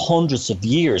lasted for hundreds of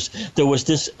years. There was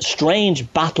this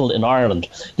strange battle in Ireland,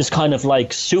 this kind of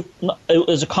like it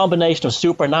was a combination of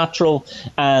supernatural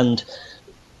and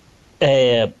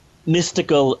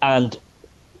mystical and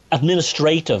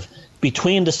administrative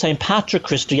between the St. Patrick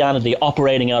Christianity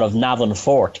operating out of Navan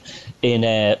Fort in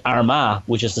Armagh,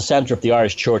 which is the centre of the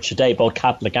Irish Church today, both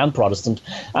Catholic and Protestant,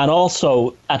 and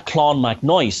also at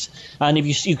Clonmacnoise. And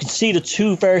if you can see the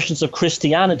two versions of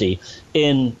Christianity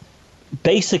in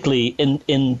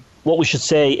what we should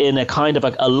say in a kind of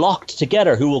a locked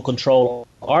together who will control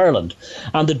Ireland.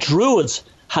 And the Druids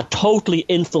had totally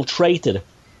infiltrated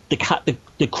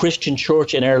the Christian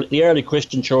church the early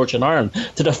Christian church in Ireland,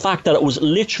 to the fact that it was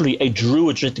literally a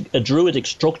druidic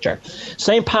structure.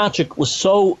 St. Patrick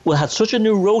had such a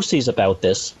neurosis about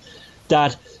this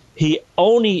that he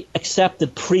only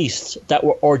accepted priests that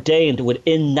were ordained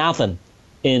within Navan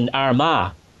in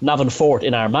Armagh, Navan Fort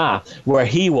in Armagh, where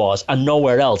he was, and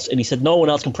nowhere else. And he said no one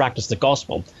else can practice the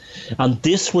gospel. And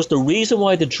this was the reason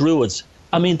why the Druids,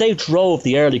 I mean, they drove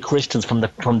the early Christians from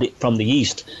the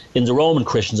east, in the Roman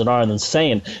Christians in Ireland,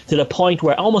 insane, to the point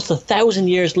where almost 1,000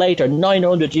 years later,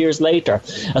 900 years later,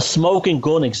 a smoking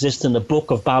gun exists in the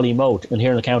Book of Ballymote in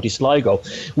here in the County Sligo,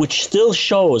 which still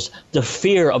shows the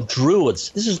fear of Druids.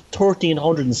 This is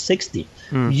 1360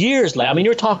 years later. I mean,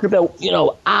 you're talking about,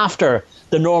 after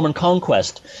the Norman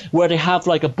conquest, where they have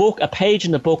like a page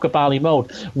in the Book of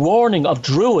Ballymote warning of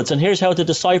Druids, and here's how to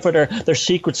decipher their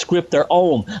secret script, their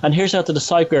Ogham, and here's how to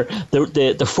decipher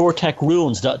the Fortec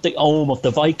runes, the Ogham of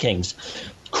the Vikings.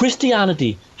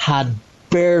 Christianity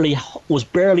was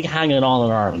barely hanging on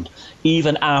in Ireland,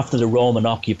 even after the Roman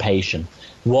occupation.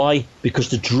 Why? Because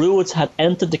the Druids had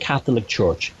entered the Catholic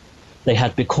Church. They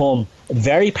had become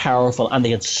very powerful, and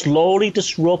they had slowly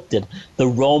disrupted the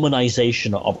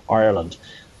Romanization of Ireland.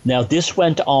 Now, this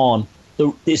went on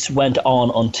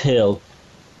until,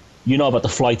 about the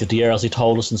flight of the air, as he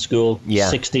told us in school. Yeah.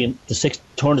 The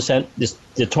turn of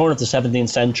the 17th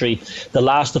century, the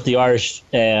last of the Irish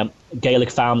Gaelic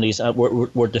families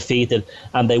were defeated,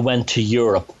 and they went to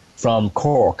Europe from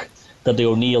Cork. The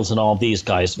O'Neills and all these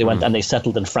guys. They went and they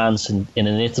settled in France and in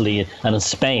Italy and in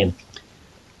Spain.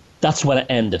 That's when it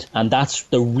ended, and that's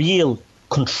the real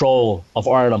control of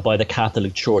Ireland by the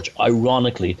Catholic Church,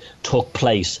 ironically, took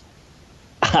place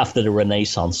after the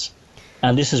Renaissance.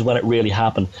 And this is when it really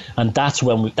happened. And that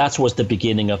was the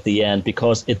beginning of the end,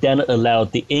 because it then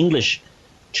allowed the English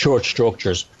church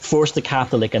structures, first the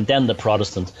Catholic and then the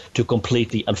Protestant, to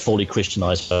completely and fully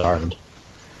Christianise Ireland.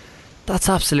 That's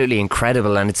absolutely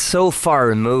incredible, and it's so far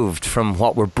removed from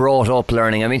what we're brought up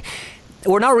learning. I mean,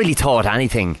 we're not really taught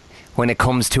anything when it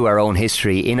comes to our own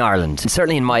history in Ireland. And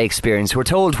certainly in my experience, we're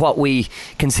told what we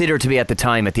consider to be at the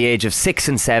time, at the age of 6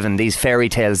 and 7, these fairy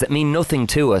tales that mean nothing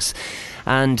to us.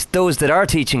 And those that are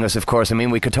teaching us, of course, I mean,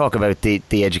 we could talk about the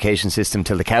education system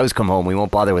till the cows come home. We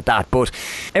won't bother with that. But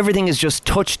everything is just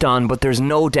touched on, but there's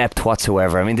no depth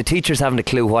whatsoever. I mean, the teachers haven't a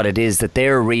clue what it is that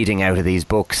they're reading out of these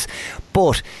books.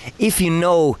 But if you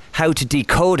know how to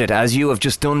decode it, as you have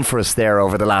just done for us there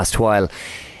over the last while,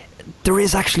 there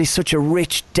is actually such a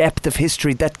rich depth of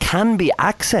history that can be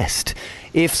accessed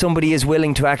if somebody is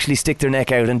willing to actually stick their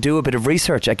neck out and do a bit of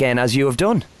research, again, as you have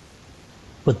done.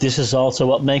 But this is also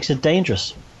what makes it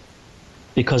dangerous,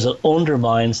 because it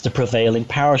undermines the prevailing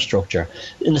power structure.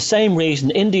 In the same reason,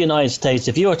 in the United States,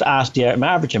 if you were to ask the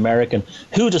average American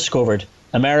who discovered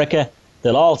America,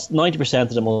 90%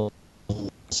 of them will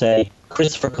say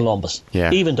Christopher Columbus,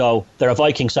 even though there are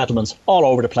Viking settlements all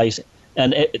over the place.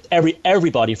 And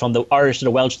everybody from the Irish to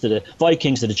the Welsh to the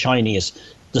Vikings to the Chinese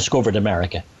discovered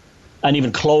America. And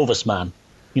even Clovis man,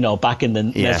 back in the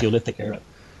Mesolithic era,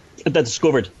 that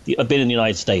discovered a bit in the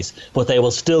United States. But they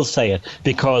will still say it,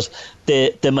 because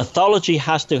the mythology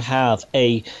has to have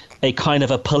a kind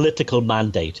of a political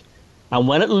mandate. And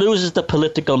when it loses the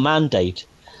political mandate,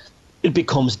 it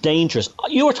becomes dangerous.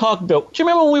 You were talking about, do you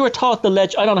remember when we were taught the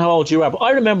legend? I don't know how old you are, but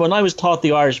I remember when I was taught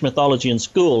the Irish mythology in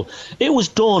school, it was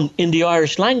done in the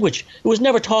Irish language. It was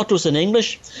never taught to us in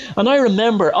English. And I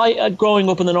remember, growing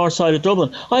up in the north side of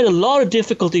Dublin, I had a lot of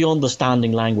difficulty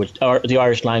understanding language, or the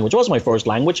Irish language. It was my first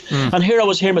language. And here I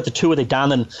was hearing about the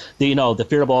Danann, the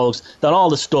Firbolgs, then all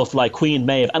this stuff like Queen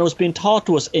Maeve, and it was being taught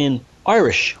to us in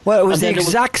Irish. Well, it was And the then there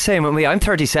exact same with me. I'm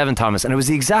 37, Thomas, and it was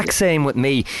the exact same with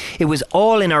me. It was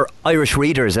all in our Irish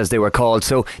readers, as they were called.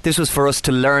 So this was for us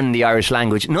to learn the Irish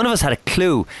language. None of us had a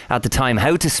clue at the time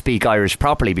how to speak Irish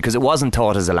properly because it wasn't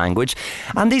taught as a language.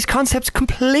 And these concepts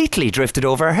completely drifted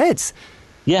over our heads.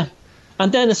 Yeah,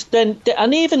 and then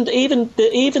even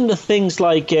the things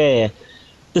like the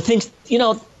things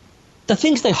the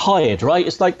things they hide, right?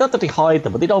 It's like not that they hide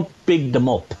them, but they don't big them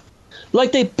up.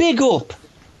 Like they big up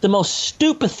the most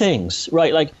stupid things,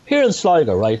 right? Like here in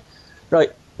Sligo, right?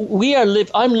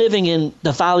 I'm living in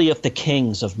the Valley of the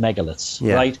Kings of megaliths,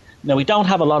 right? Now we don't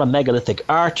have a lot of megalithic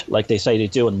art like they say they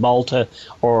do in Malta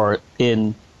or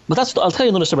in. But I'll tell you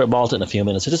another story about Malta in a few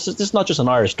minutes. This is not just an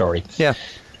Irish story. Yeah.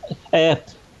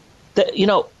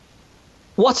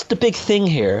 What's the big thing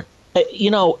here?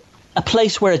 A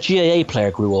place where a GAA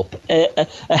player grew up,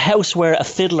 a house where a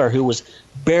fiddler who was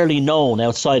barely known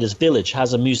outside his village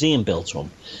has a museum built to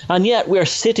him. And yet we're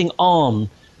sitting on,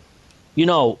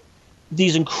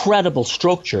 these incredible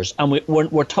structures, and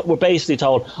we're basically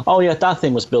told, oh yeah, that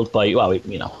thing was built by,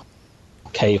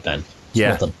 cavemen. Yeah.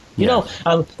 Nothing.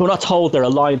 And we're not told they're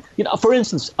aligned. For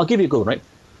instance, I'll give you a good one, right?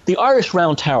 The Irish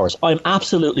Round Towers, I'm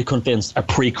absolutely convinced, are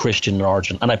pre-Christian in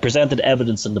origin, and I presented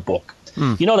evidence in the book.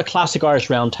 The classic Irish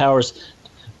Round Towers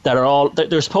that are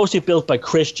they're supposed to be built by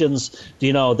Christians.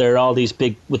 They're all these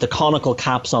big with the conical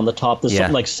caps on the top. There's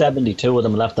something like 72 of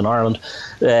them left in Ireland.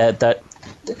 That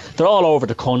they're all over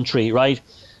the country, right?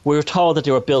 We were told that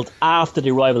they were built after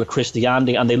the arrival of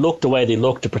Christianity, and they looked the way they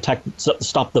looked to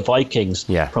stop the Vikings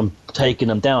from taking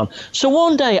them down. So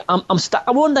one day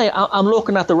I'm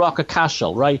looking at the Rock of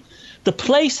Cashel, right? The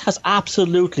place has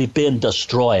absolutely been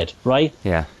destroyed, right?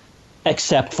 Yeah.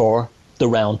 Except for the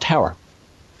Round Tower.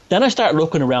 Then I start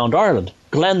looking around Ireland,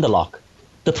 Glendalough.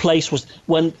 The place was,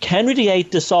 when Henry VIII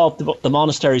dissolved the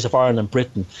monasteries of Ireland and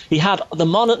Britain, he had the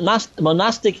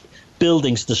monastic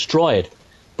buildings destroyed,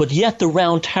 but yet the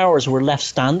Round Towers were left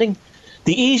standing.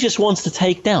 The easiest ones to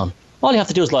take down. All you have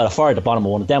to do is light a fire at the bottom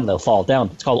of one of them and they'll fall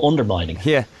down. It's called undermining.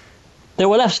 Yeah. They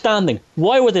were left standing.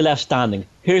 Why were they left standing?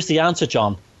 Here's the answer,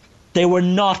 John. They were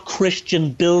not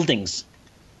Christian buildings.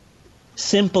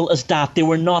 Simple as that. They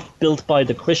were not built by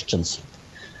the Christians.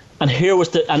 And here was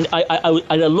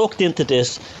I looked into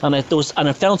this, and I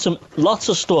found lots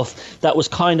of stuff that was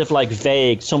kind of like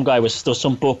vague. There was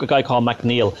some book, a guy called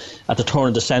MacNeil at the turn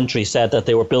of the century said that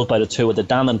they were built by the two of the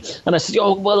Danann. And I said,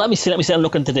 oh well, let me see and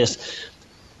look into this.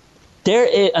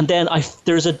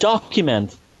 There's a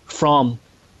document from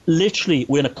literally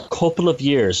within a couple of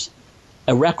years,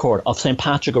 a record of St.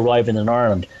 Patrick arriving in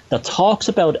Ireland that talks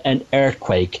about an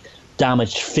earthquake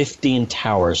damaged 15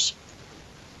 towers.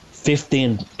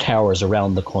 15 towers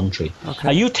around the country. Okay.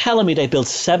 Are you telling me they built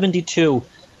 72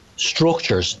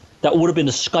 structures that would have been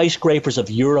the skyscrapers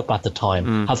of Europe at the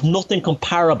time, have nothing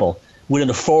comparable within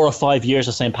the 4 or 5 years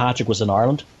that St. Patrick was in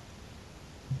Ireland?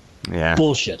 Yeah.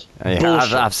 Bullshit. Yeah,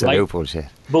 bullshit, absolute right? bullshit.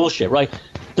 Bullshit, right?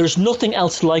 There's nothing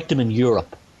else like them in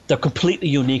Europe. They're completely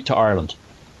unique to Ireland,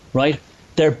 right?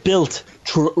 They're built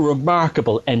to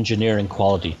remarkable engineering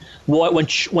quality. When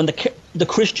the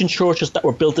Christian churches that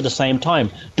were built at the same time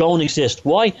don't exist.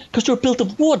 Why? Because they were built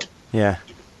of wood. Yeah.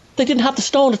 They didn't have the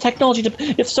stone, the technology.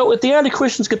 If the early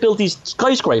Christians could build these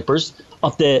skyscrapers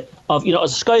of the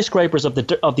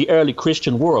early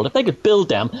Christian world, if they could build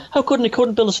them, how couldn't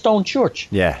build a stone church?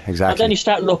 Yeah, exactly. And then you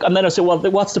start and then I say, well,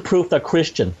 what's the proof they're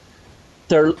Christian?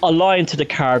 They're aligned to the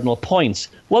cardinal points.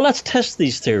 Well, let's test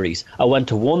these theories. I went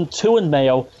to 2 in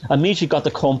Mayo, immediately got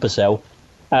the compass out.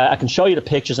 I can show you the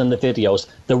pictures and the videos.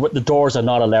 The doors are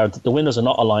not allowed, the windows are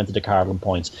not aligned to the cardinal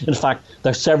points. In fact,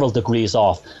 they're several degrees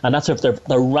off. And that's if they're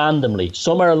randomly.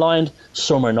 Some are aligned,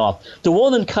 some are not. The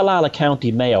one in Killala,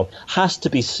 County Mayo, has to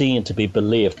be seen to be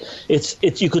believed. It's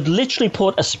you could literally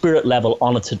put a spirit level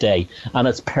on it today, and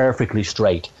it's perfectly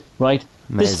straight, right?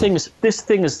 Amazing. This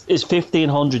thing is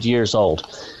 1,500 years old.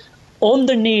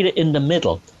 Underneath it in the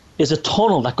middle is a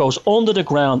tunnel that goes under the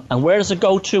ground, and where does it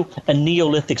go to? A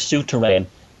Neolithic souterrain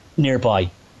nearby.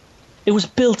 It was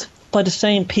built by the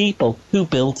same people who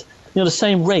built, the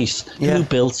same race who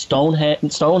built Stonehenge,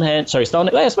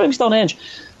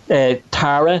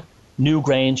 Tara,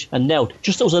 Newgrange and Nowt.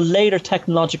 Just it was a later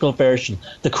technological version.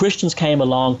 The Christians came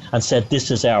along and said,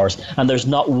 this is ours. And there's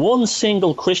not one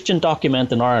single Christian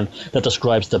document in Ireland that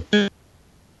describes the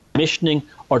commissioning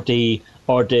or the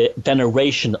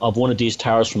veneration of one of these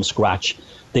towers from scratch.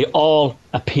 They all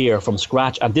appear from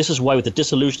scratch, and this is why with the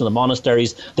dissolution of the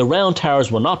monasteries, the round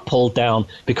towers were not pulled down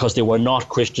because they were not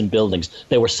Christian buildings.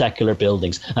 They were secular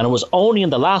buildings. And it was only in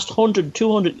the last 100,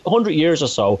 200, 100 years or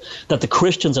so that the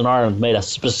Christians in Ireland made a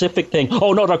specific thing.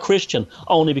 Oh, no, they're Christian,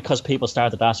 only because people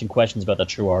started asking questions about their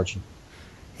true origin.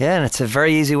 Yeah, and it's a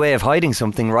very easy way of hiding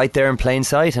something right there in plain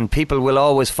sight, and people will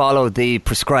always follow the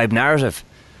prescribed narrative.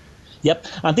 Yep,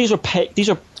 and these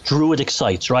are Druidic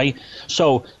sites, right?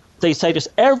 So they say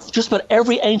just about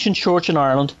every ancient church in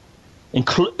Ireland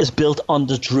is built on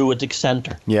the Druidic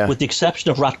centre, with the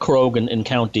exception of Rathcrogan in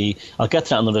County. I'll get to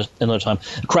that another time.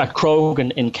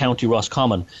 Rathcrogan in County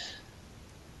Roscommon,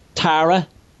 Tara,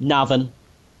 Navan.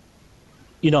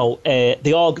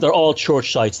 They're all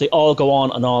church sites. They all go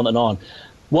on and on and on.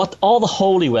 All the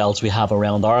holy wells we have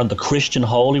around Ireland, the Christian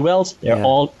holy wells, they're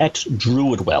all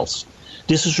ex-Druid wells.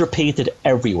 This is repeated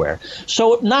everywhere.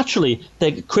 So naturally,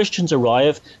 the Christians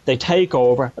arrive, they take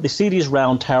over, they see these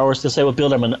round towers, they say, we'll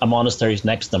build a monasteries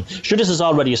next to them. Sure, this is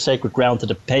already a sacred ground to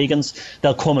the pagans.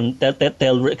 They'll come and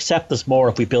they'll accept us more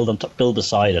if we build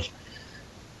beside it.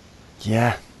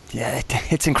 Yeah,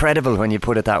 it's incredible when you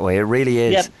put it that way. It really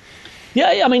is.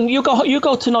 Yeah, I mean, you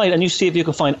go tonight and you see if you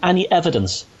can find any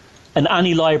evidence in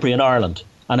any library in Ireland.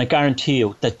 And I guarantee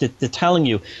you that they're telling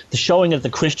you, the showing that the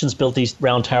Christians built these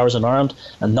round towers in Ireland,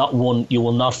 and not one, you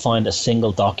will not find a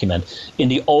single document. In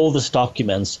the oldest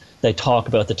documents, they talk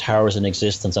about the towers in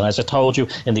existence. And as I told you,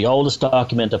 in the oldest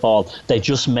document of all, they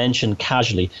just mention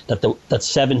casually that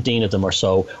 17 of them or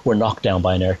so were knocked down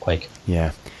by an earthquake.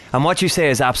 Yeah. And what you say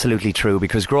is absolutely true,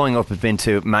 because growing up I've been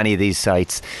to many of these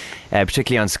sites,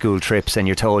 particularly on school trips, and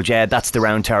you're told, that's the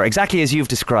round tower, exactly as you've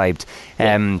described.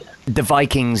 The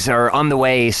Vikings are on the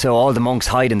way, so all the monks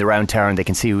hide in the round tower and they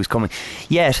can see who's coming.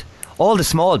 Yet, all the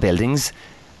small buildings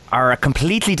are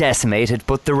completely decimated,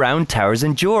 but the round towers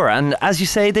endure. And as you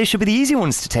say, they should be the easy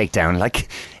ones to take down. Like,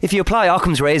 if you apply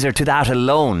Occam's razor to that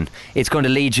alone, it's going to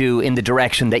lead you in the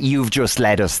direction that you've just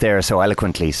led us there so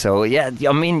eloquently. So, I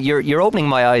mean, you're opening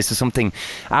my eyes to something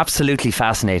absolutely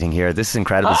fascinating here. This is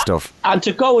incredible stuff. And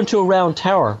to go into a round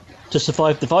tower to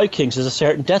survive the Vikings is a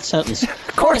certain death sentence.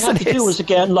 Of course, all you have to do is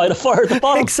again light a fire at the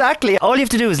bottom. Exactly. All you have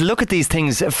to do is look at these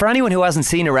things. For anyone who hasn't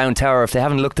seen a round tower, if they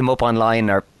haven't looked them up online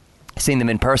or seen them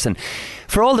in person,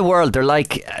 for all the world, they're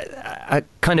like a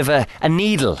kind of a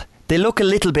needle. They look a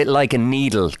little bit like a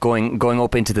needle going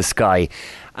up into the sky.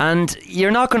 And you're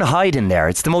not going to hide in there.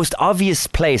 It's the most obvious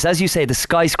place. As you say, the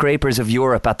skyscrapers of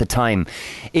Europe at the time.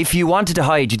 If you wanted to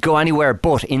hide, you'd go anywhere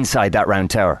but inside that round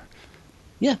tower.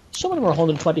 Yeah, some of them are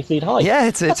 120 feet high. Yeah,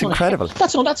 it's incredible.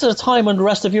 That's at a time when the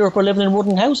rest of Europe were living in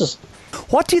wooden houses.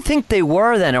 What do you think they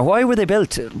were then, or why were they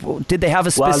built? Did they have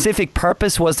a specific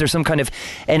purpose? Was there some kind of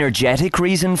energetic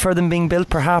reason for them being built,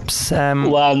 perhaps?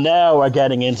 Well, now we're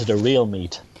getting into the real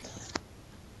meat.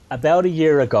 About a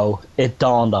year ago, it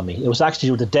dawned on me. It was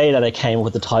actually the day that I came up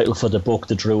with the title for the book,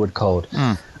 The Druid Code.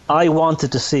 I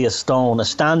wanted to see a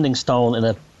standing stone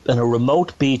in a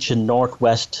remote beach in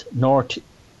northeast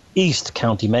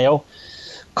County Mayo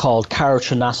called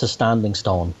Carrickfergus Standing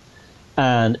Stone.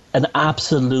 And an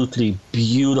absolutely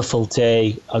beautiful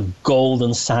day, a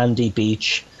golden sandy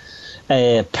beach,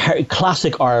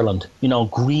 classic Ireland,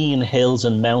 green hills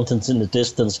and mountains in the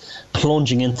distance,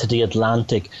 plunging into the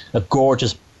Atlantic, a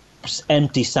gorgeous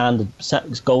empty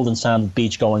golden sand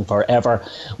beach going forever,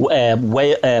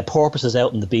 porpoises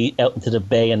out into the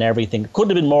bay and everything.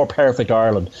 Couldn't have been more perfect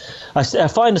Ireland. I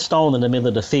find a stone in the middle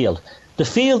of the field. The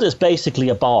field is basically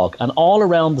a bog, and all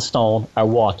around the stone are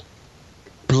what?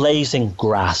 Blazing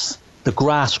grass. The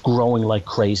grass growing like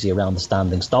crazy around the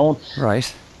standing stone.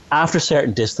 Right. After a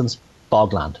certain distance,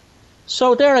 bogland.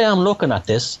 So there I am looking at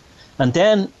this, and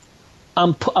then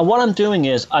what I'm doing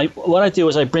is I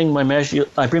bring my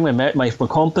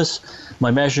compass,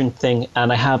 my measuring thing,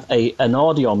 and I have an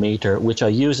audio meter which I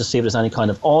use to see if there's any kind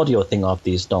of audio thing of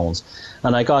these stones.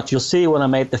 And you'll see when I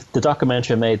made the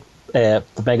documentary I made the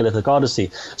Megalithic Odyssey,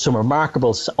 some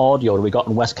remarkable audio that we got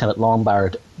in West Kennet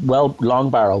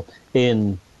Longbarrow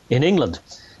in England.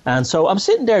 And so I'm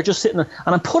sitting there, and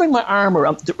I'm putting my arm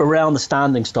around the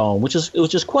standing stone, which was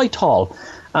just quite tall,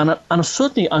 and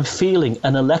suddenly I'm feeling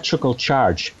an electrical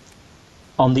charge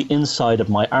on the inside of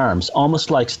my arms, almost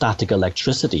like static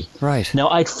electricity. Right. Now,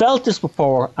 I'd felt this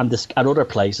before at other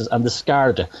places and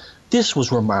discarded it. This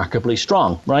was remarkably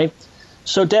strong, right?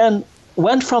 So then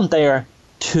went from there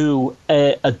to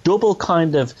a double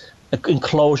kind of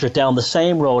enclosure down the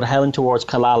same road heading towards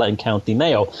Killala in County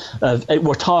Mayo.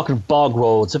 We're talking bog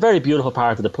roads, a very beautiful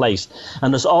part of the place.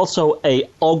 And there's also an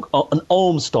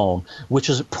Ogham stone, which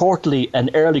is reportedly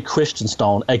an early Christian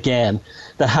stone, again,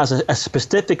 that has a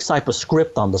specific type of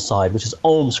script on the side, which is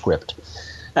Ogham script.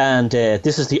 And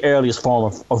this is the earliest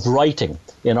form of writing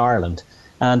in Ireland.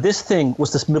 And this thing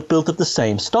was built of the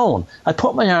same stone. I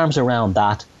put my arms around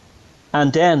that,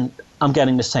 and then I'm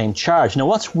getting the same charge. Now,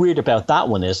 what's weird about that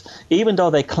one is, even though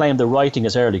they claim the writing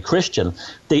is early Christian,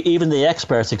 even the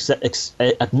experts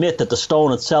admit that the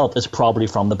stone itself is probably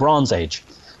from the Bronze Age.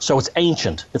 So it's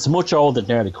ancient. It's much older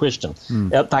than early Christian. In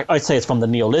fact, I'd say it's from the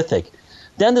Neolithic.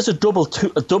 Then there's a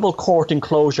double court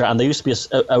enclosure, and there used to be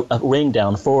a ring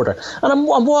down further. And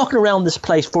I'm walking around this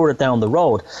place further down the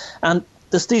road, and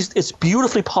it's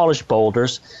beautifully polished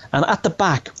boulders, and at the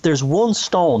back there's one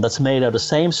stone that's made out of the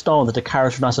same stone that the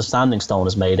Carrickfergus Standing Stone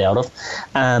is made out of,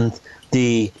 and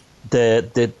the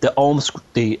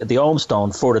Ogham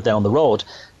stone further down the road.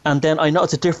 And then I know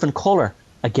it's a different colour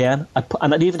again,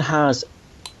 and it even has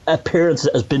appearance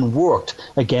that has been worked.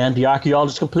 Again, the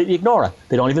archaeologists completely ignore it.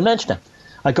 They don't even mention it.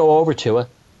 I go over to it,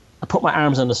 I put my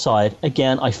arms on the side,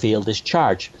 again I feel this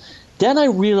charge. Then I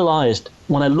realised,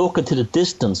 when I look into the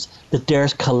distance, that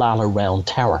there's Killala Round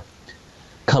Tower.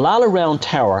 Killala Round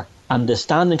Tower and the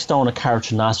Standing Stone of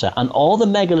Carrickfergus and all the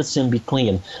megaliths in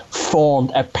between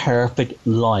formed a perfect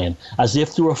line, as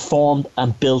if they were formed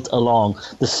and built along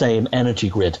the same energy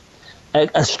grid.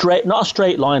 A straight, not a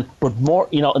straight line, but more,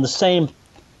 in the same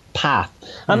path.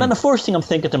 And then the first thing I'm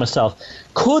thinking to myself,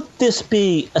 could this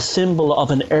be a symbol of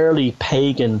an early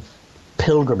pagan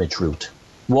pilgrimage route?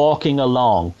 Walking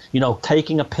along,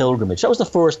 taking a pilgrimage. That was the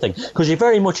first thing, because you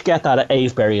very much get that at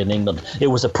Avebury in England. It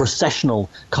was a processional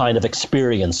kind of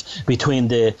experience between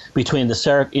the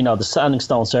the Standing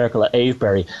Stone Circle at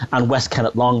Avebury and West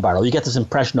Kennet Long Barrow. You get this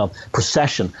impression of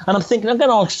procession, and I'm getting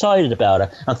all excited about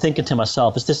it. I'm thinking to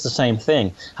myself, is this the same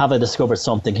thing? Have I discovered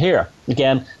something here?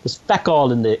 Again, there's feck all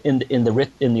in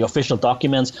the official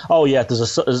documents. Oh yeah,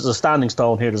 there's a standing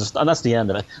stone here, and that's the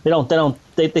end of it.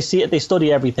 They see it. They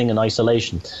study everything in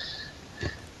isolation.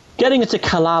 Getting into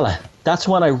Killala, that's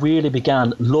when I really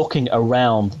began looking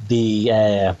around the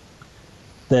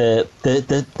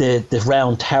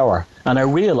round tower, and I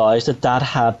realised that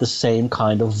had the same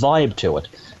kind of vibe to it,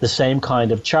 the same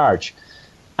kind of charge,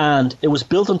 and it was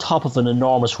built on top of an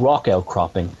enormous rock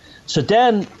outcropping. So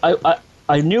then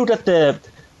I knew that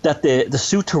the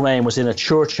souterrain was in a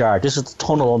churchyard. This is the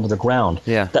tunnel under the ground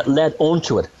that led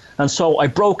onto it. And so I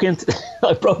broke into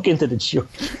the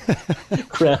church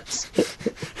grounds.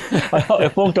 I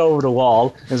bumped over the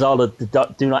wall. There's all the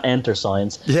do not enter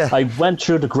signs. Yeah. I went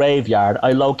through the graveyard.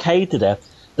 I located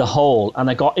the hole, and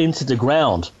I got into the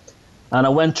ground. And I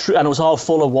went through, and it was all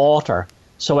full of water,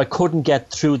 so I couldn't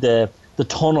get through the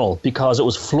tunnel because it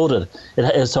was flooded.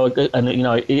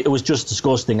 It was just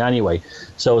disgusting anyway.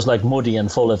 So it was like muddy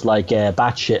and full of like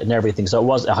bat shit and everything. So it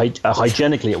was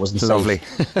hygienically it wasn't lovely.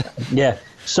 Safe. Yeah.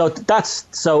 So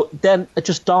then it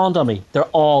just dawned on me, they're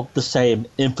all the same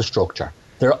infrastructure.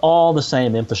 They're all the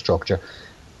same infrastructure.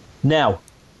 Now,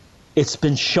 it's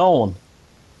been shown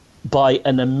by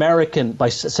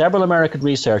several American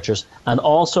researchers, and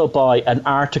also by an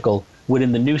article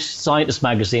within the New Scientist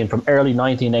magazine from early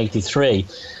 1983,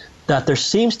 that there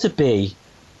seems to be,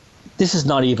 this is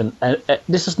not even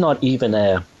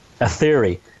a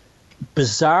theory,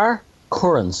 bizarre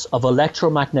currents of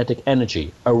electromagnetic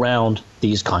energy around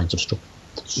these kinds of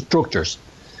structures.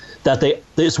 That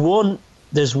there's one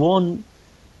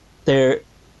there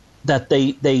that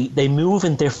they move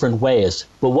in different ways.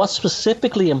 But what's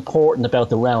specifically important about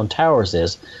the round towers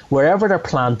is, wherever they're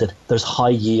planted, there's high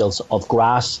yields of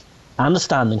grass and the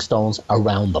standing stones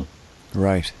around them.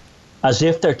 Right. As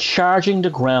if they're charging the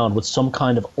ground with some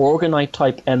kind of orgonite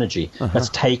type energy that's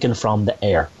taken from the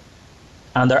air.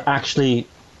 And they're actually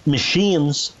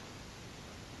machines,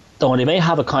 though they may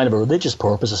have a kind of a religious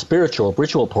purpose, a spiritual,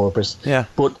 ritual purpose,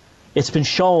 but it's been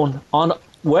shown on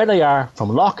where they are, from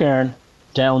Lough Erne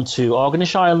down to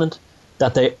Orgnish Island,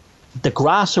 that the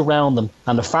grass around them,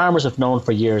 and the farmers have known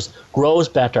for years, grows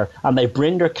better, and they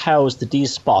bring their cows to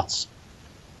these spots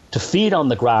to feed on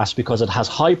the grass because it has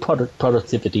high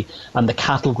productivity, and the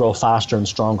cattle grow faster and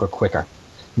stronger quicker.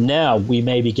 Now we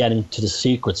may be getting to the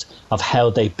secrets of how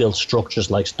they built structures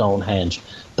like Stonehenge.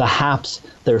 Perhaps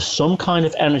there's some kind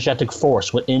of energetic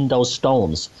force within those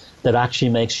stones that actually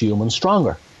makes humans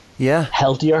stronger,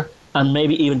 healthier, and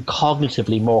maybe even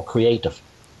cognitively more creative.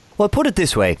 Well, put it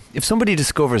this way. If somebody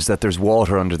discovers that there's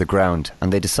water under the ground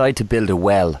and they decide to build a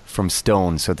well from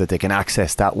stone so that they can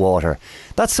access that water,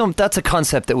 that's a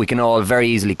concept that we can all very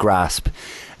easily grasp.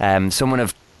 Someone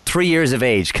of 3 years of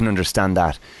age can understand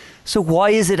that. So why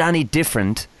is it any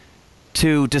different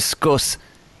to discuss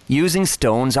using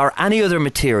stones or any other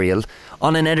material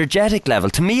on an energetic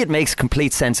level? To me, it makes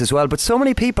complete sense as well, but so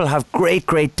many people have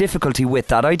great difficulty with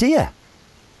that idea.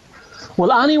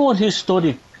 Well, anyone who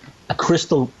studied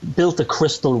built a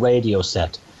crystal radio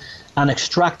set, and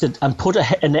extracted and put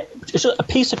a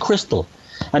piece of crystal,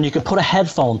 and you could put a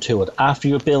headphone to it after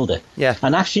you build it,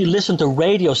 and actually listen to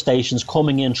radio stations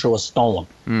coming in through a stone.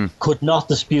 Could not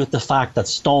dispute the fact that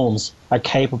stones are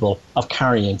capable of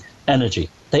carrying energy.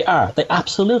 They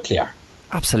absolutely are.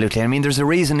 Absolutely. I mean, there's a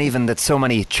reason even that so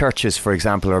many churches, for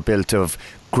example, are built of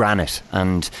granite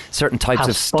and certain types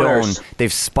of spires. stone.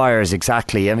 They've spires,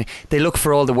 exactly. I mean, they look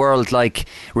for all the world like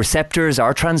receptors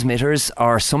or transmitters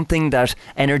or something that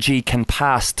energy can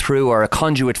pass through, or a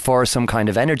conduit for some kind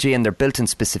of energy, and they're built in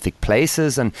specific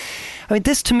places. And I mean,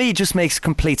 this to me just makes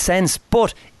complete sense,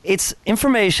 but it's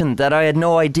information that I had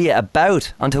no idea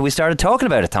about until we started talking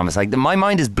about it, Thomas. Like, my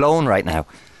mind is blown right now.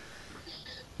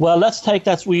 Well, let's take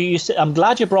that. I'm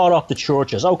glad you brought up the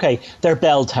churches. Okay, they're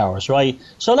bell towers, right?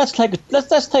 So let's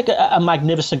take a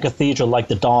magnificent cathedral like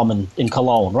the Dom in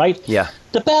Cologne, right? Yeah.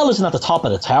 The bell isn't at the top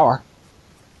of the tower.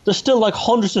 There's still like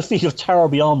hundreds of feet of tower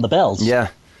beyond the bells. Yeah.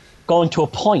 Going to a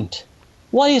point.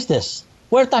 Why is this?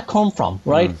 Where did that come from,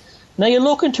 right? Now you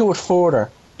look into it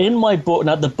further. In my book,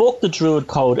 now the book, The Druid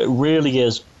Code, it really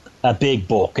is a big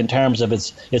book in terms of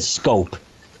its scope.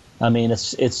 I mean,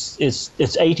 it's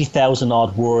 80,000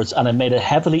 odd words, and I made it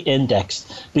heavily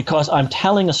indexed because I'm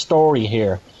telling a story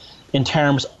here in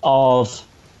terms of,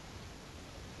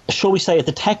 shall we say, a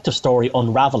detective story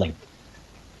unraveling.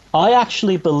 I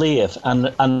actually believe,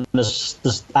 and this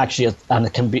actually, and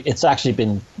it's actually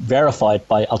been verified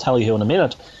by, I'll tell you who in a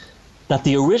minute, that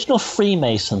the original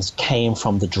Freemasons came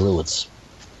from the Druids.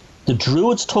 The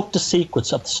Druids took the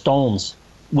secrets of the stones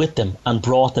with them and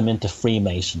brought them into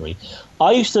Freemasonry.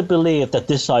 I used to believe that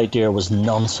this idea was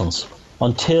nonsense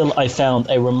until I found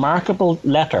a remarkable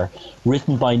letter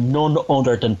written by none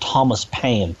other than Thomas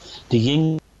Paine,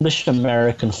 the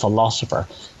English-American philosopher.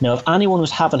 Now, if anyone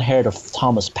who haven't heard of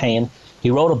Thomas Paine,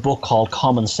 he wrote a book called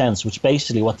Common Sense, which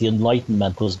basically what the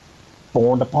Enlightenment was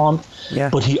born upon. Yeah.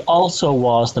 But he also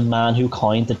was the man who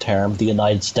coined the term the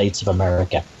United States of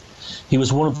America. He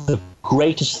was one of the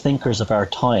greatest thinkers of our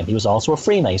time. He was also a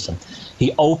Freemason.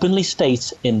 He openly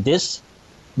states in this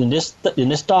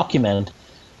document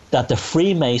that the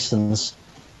Freemasons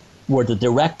were the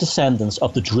direct descendants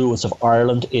of the Druids of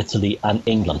Ireland, Italy, and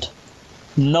England.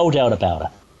 No doubt about it.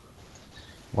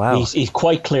 Wow. He's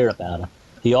quite clear about it.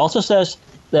 He also says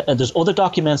that there's other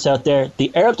documents out there.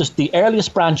 The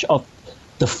earliest branch of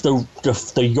the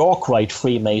Yorkite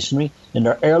Freemasonry, in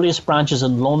their earliest branches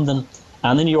in London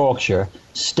and in Yorkshire,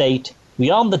 state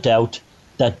beyond the doubt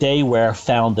that they were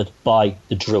founded by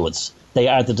the Druids.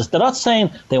 They're not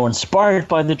saying they were inspired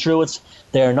by the Druids.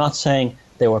 They are not saying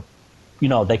they were,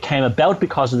 they came about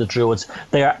because of the Druids.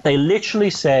 They literally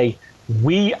say,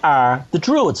 we are the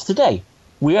Druids today.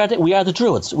 We are the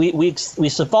Druids. We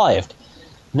survived.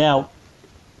 Now,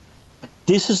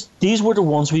 these were the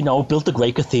ones we know built the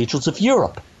great cathedrals of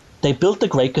Europe. They built the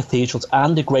great cathedrals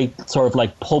and the great sort of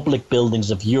like public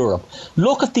buildings of Europe.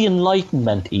 Look at the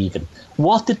Enlightenment even.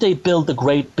 What did they build the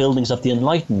great buildings of the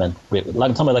Enlightenment with?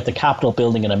 Like something like the Capitol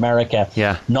building in America,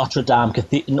 Notre Dame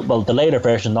Cathedral, well, the later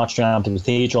version, Notre Dame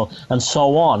Cathedral, and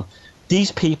so on.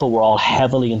 These people were all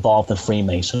heavily involved in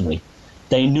Freemasonry.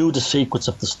 They knew the secrets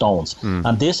of the stones.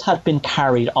 And this had been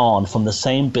carried on from the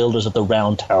same builders of the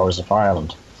Round Towers of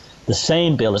Ireland. The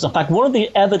same builders. In fact, one of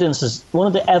the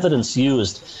evidence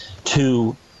used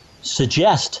to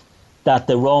suggest that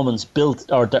the Romans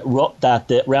built, or that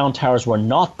the Round Towers were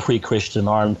not pre-Christian in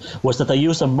Ireland, was that they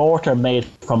used a mortar made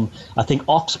from, I think,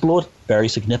 oxblood, very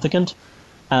significant,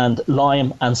 and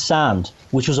lime and sand,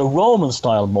 which was a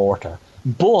Roman-style mortar.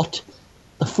 But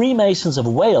the Freemasons of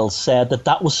Wales said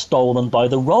that was stolen by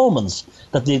the Romans,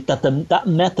 that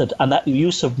method and that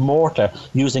use of mortar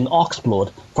using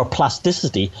oxblood for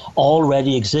plasticity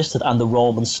already existed, and the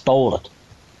Romans stole it.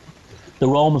 The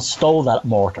Romans stole that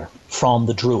mortar from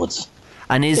the Druids.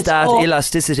 And is that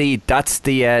elasticity, that's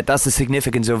the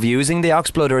significance of using the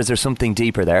oxblood, or is there something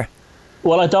deeper there?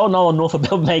 Well, I don't know enough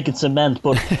about making cement,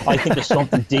 but I think there's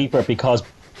something deeper, because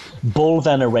bull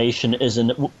veneration is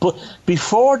but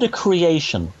before the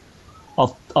creation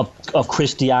of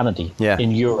Christianity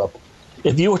in Europe,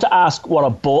 if you were to ask what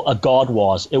a god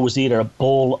was, it was either a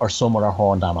bull or some other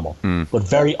horned animal, but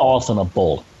very often a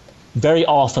bull. Very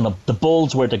often the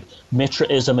bulls were the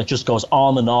Mithraism. It just goes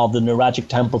on and on. The Nuragic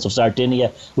temples of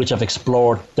Sardinia, which I've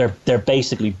explored, they're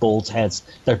basically bull's heads.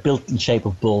 They're built in shape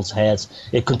of bull's heads.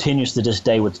 It continues to this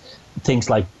day with things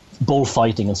like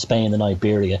bullfighting in Spain and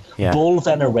Iberia. Yeah. Bull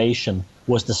veneration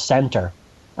was the center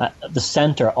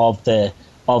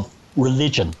of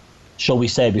religion shall we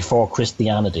say, before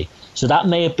Christianity. So that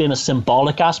may have been a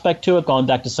symbolic aspect to it, going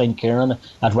back to St. Kieran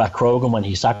at Rathcrogan when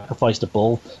he sacrificed a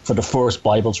bull for the first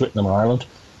Bibles written in Ireland,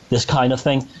 this kind of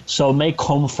thing. So it may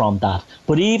come from that.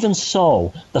 But even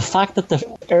so, the fact that the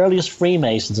earliest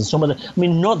Freemasons and some of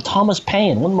the, Thomas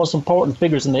Paine, one of the most important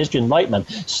figures in the history of Enlightenment,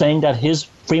 saying that his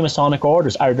Freemasonic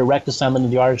orders are a direct descendant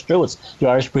of the Irish Druids, the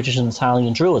Irish, British and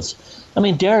Italian Druids.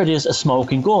 There it is, a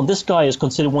smoking gun. This guy is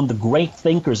considered one of the great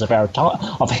thinkers of our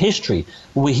of history.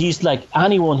 He's like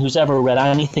anyone who's ever read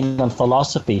anything on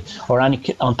philosophy or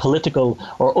on political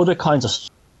or other kinds of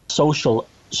social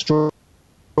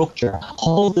structure,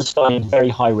 hold this guy in very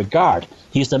high regard.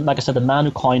 He's like I said, the man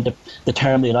who coined the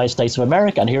term the United States of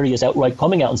America, and here he is outright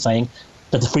coming out and saying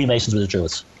that the Freemasons were the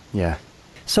Druids. Yeah.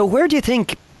 So where do you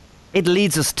think it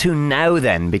leads us to now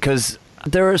then? Because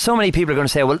there are so many people who are going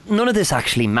to say, well, none of this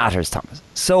actually matters, Thomas.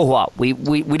 So what? We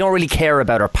don't really care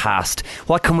about our past.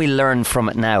 What can we learn from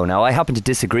it now? Now, I happen to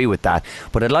disagree with that,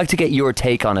 but I'd like to get your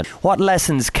take on it. What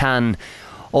lessons can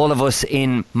all of us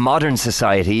in modern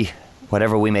society,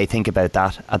 whatever we may think about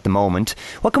that at the moment,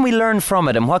 what can we learn from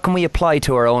it and what can we apply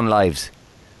to our own lives?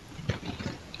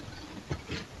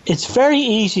 It's very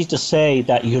easy to say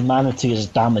that humanity is a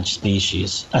damaged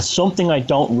species. That's something I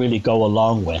don't really go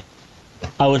along with.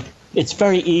 It's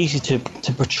very easy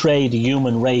to portray the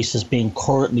human race as being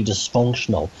currently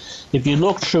dysfunctional. If you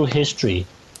look through history,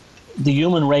 the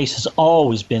human race has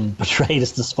always been portrayed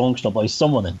as dysfunctional by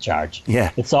someone in charge.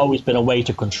 Yeah. It's always been a way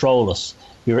to control us.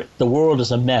 The world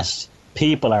is a mess.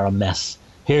 People are a mess.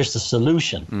 Here's the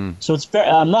solution. So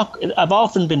I've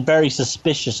often been very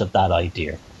suspicious of that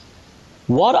idea.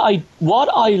 What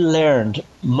I learned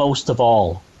most of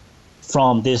all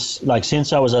from this, like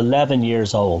since I was 11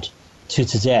 years old to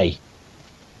today,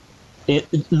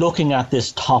 looking at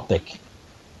this topic,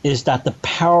 is that the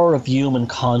power of human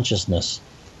consciousness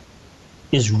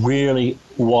is really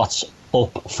what's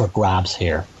up for grabs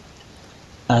here.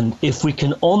 And if we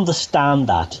can understand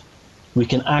that, we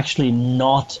can actually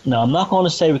now I'm not going to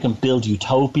say we can build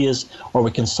utopias or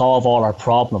we can solve all our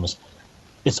problems.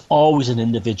 It's always an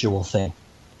individual thing.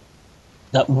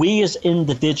 That we as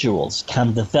individuals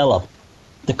can develop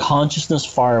the consciousness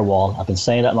firewall, I've been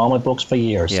saying that in all my books for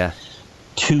years,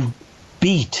 to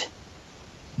beat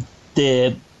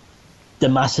the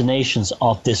machinations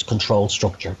of this control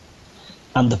structure.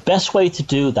 And the best way to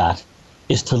do that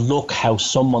is to look how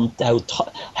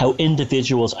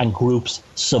individuals and groups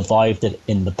survived it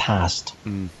in the past,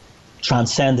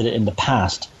 transcended it in the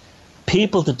past.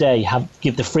 People today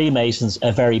give the Freemasons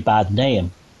a very bad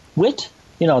name. They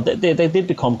did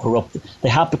become corrupt. They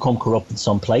have become corrupt in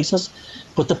some places.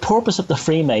 But the purpose of the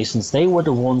Freemasons, they were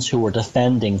the ones who were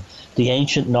defending the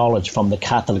ancient knowledge from the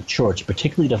Catholic Church,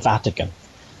 particularly the Vatican.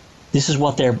 This is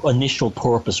what their initial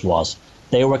purpose was.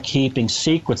 They were keeping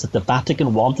secrets that the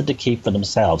Vatican wanted to keep for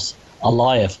themselves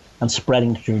alive and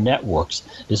spreading through networks.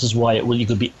 This is why you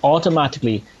could be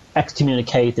automatically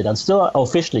excommunicated, and still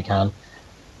officially can,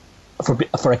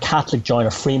 for a Catholic join a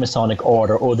Freemasonic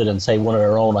order other than, say, one of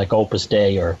their own, like Opus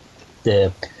Dei or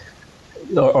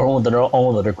one of their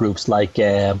own other groups like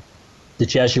the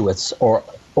Jesuits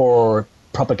or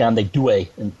Propaganda Due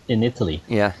in Italy.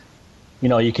 Yeah.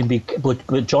 You can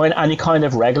but join any kind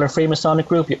of regular Freemasonic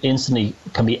group, you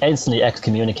can be instantly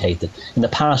excommunicated. In the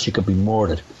past, you could be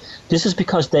murdered. This is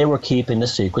because they were keeping the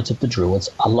secrets of the Druids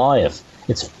alive.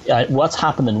 It's what's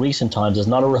happened in recent times is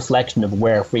not a reflection of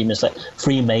where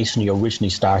Freemasonry originally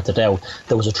started out.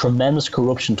 There was a tremendous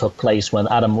corruption took place when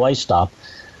Adam Weishaupt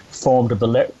formed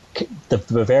the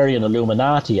Bavarian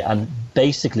Illuminati and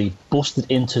basically busted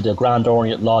into the Grand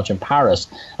Orient Lodge in Paris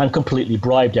and completely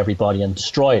bribed everybody and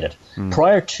destroyed it.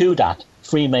 Prior to that,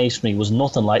 Freemasonry was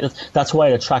nothing like it. That's why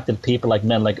it attracted people like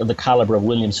men like the caliber of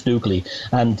William Stukeley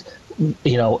and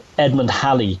Edmund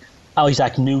Halley,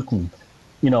 Isaac Newton,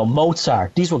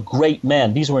 Mozart. These were great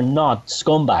men. These were not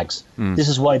scumbags. This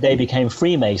is why they became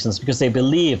Freemasons, because they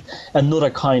believed another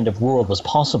kind of world was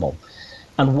possible.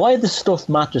 And why this stuff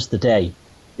matters today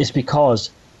is because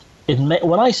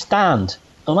when I stand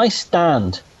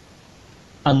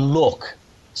and look,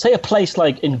 say a place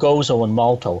like in Gozo in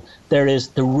Malta, there is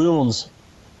the ruins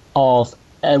of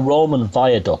a Roman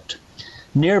viaduct.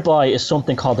 Nearby is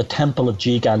something called the Temple of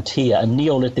Gigantea, a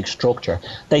Neolithic structure.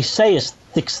 They say it's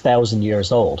 6,000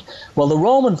 years old. Well, the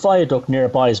Roman viaduct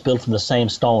nearby is built from the same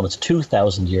stone. It's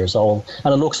 2,000 years old,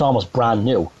 and it looks almost brand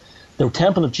new. The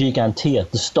Temple of Gigantea,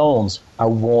 the stones are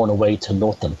worn away to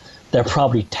nothing. They're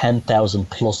probably 10,000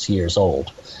 plus years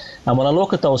old. And when I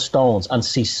look at those stones and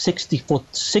see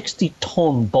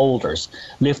 60-ton boulders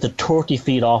lifted 30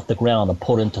 feet off the ground and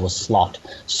put into a slot,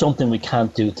 something we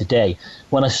can't do today.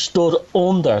 When I stood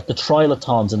under the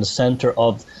trilithons in the centre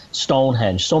of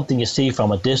Stonehenge, something you see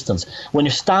from a distance, when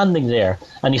you're standing there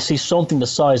and you see something the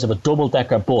size of a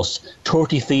double-decker bus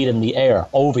 30 feet in the air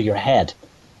over your head,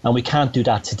 and we can't do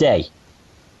that today,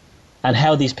 and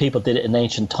how these people did it in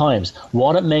ancient times,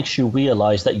 what it makes you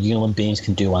realise that human beings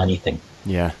can do anything.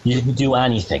 Yeah. You can do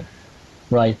anything,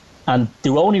 right? And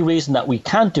the only reason that we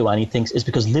can't do anything is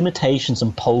because limitations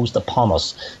imposed upon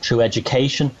us through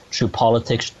education, through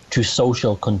politics, through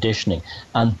social conditioning.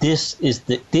 And this is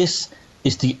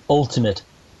the ultimate,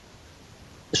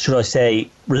 should I say,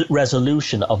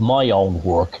 resolution of my own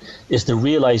work, is the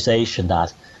realization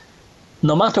that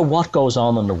no matter what goes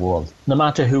on in the world, no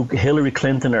matter who Hillary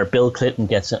Clinton or Bill Clinton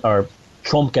gets, or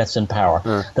Trump gets in power,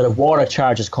 that if water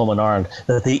charges come in Ireland,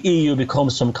 that the EU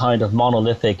becomes some kind of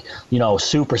monolithic,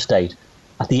 super state.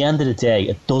 At the end of the day,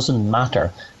 it doesn't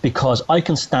matter, because I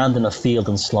can stand in a field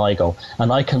in Sligo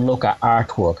and I can look at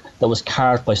artwork that was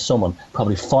carved by someone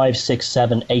probably 5, 6,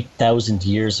 7, 8,000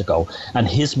 years ago, and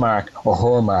his mark or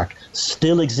her mark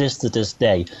still exists to this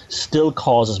day, still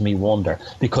causes me wonder,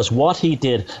 because what he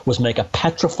did was make a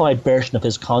petrified version of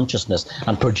his consciousness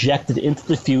and project it into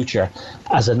the future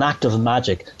as an act of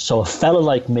magic, so a fella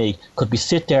like me could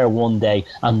sit there one day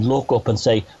and look up and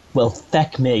say, well,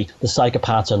 feck me, the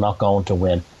psychopaths are not going to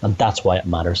win. And that's why it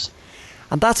matters.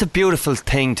 And that's a beautiful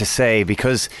thing to say,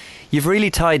 because you've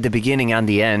really tied the beginning and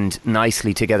the end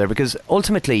nicely together, because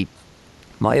ultimately,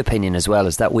 my opinion as well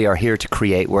is that we are here to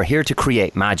create. We're here to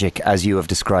create magic, as you have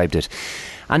described it.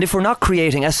 And if we're not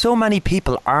creating, as so many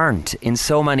people aren't in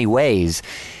so many ways,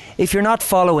 if you're not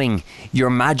following your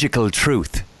magical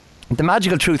truth, the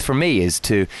magical truth for me is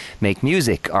to make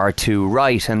music or to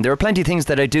write, and there are plenty of things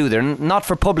that I do. They're not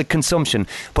for public consumption,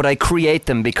 but I create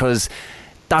them because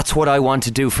that's what I want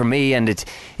to do for me, and it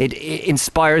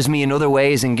inspires me in other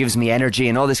ways and gives me energy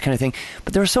and all this kind of thing.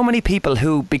 But there are so many people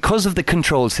who, because of the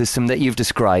control system that you've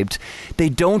described, they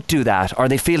don't do that, or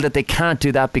they feel that they can't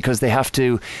do that because they have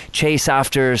to chase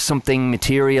after something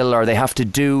material, or they have to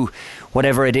do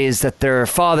whatever it is that their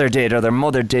father did or their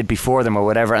mother did before them or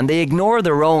whatever, and they ignore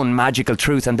their own magical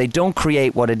truth and they don't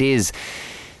create what it is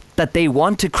that they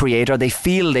want to create or they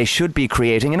feel they should be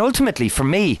creating. And ultimately, for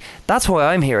me, that's why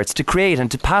I'm here. It's to create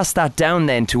and to pass that down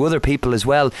then to other people as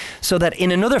well, so that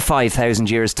in another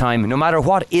 5,000 years' time, no matter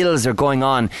what ills are going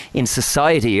on in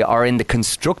society or in the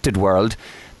constructed world,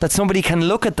 that somebody can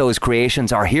look at those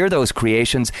creations or hear those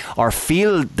creations or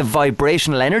feel the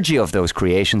vibrational energy of those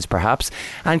creations perhaps,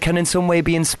 and can in some way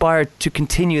be inspired to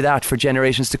continue that for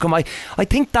generations to come. I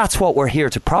think that's what we're here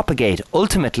to propagate.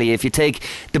 Ultimately, if you take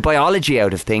the biology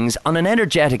out of things, on an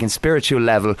energetic and spiritual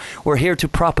level, we're here to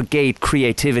propagate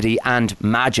creativity and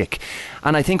magic.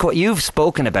 And I think what you've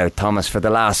spoken about, Thomas, for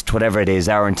the last, whatever it is,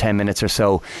 hour and 10 minutes or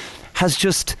so, has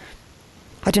just,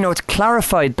 I don't know, it's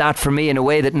clarified that for me in a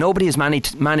way that nobody has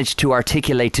managed to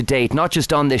articulate to date, not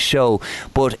just on this show,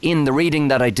 but in the reading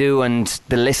that I do and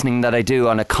the listening that I do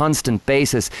on a constant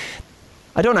basis.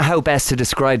 I don't know how best to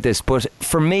describe this, but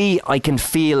for me, I can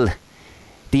feel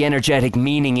the energetic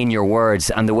meaning in your words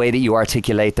and the way that you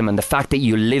articulate them and the fact that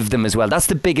you live them as well. That's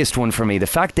the biggest one for me. The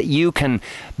fact that you can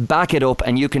back it up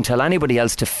and you can tell anybody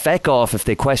else to feck off if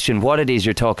they question what it is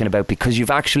you're talking about, because you've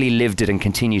actually lived it and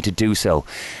continue to do so.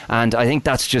 And I think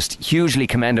that's just hugely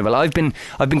commendable. I've been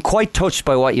quite touched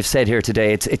by what you've said here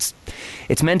today.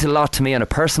 It's meant a lot to me on a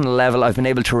personal level. I've been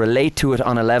able to relate to it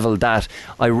on a level that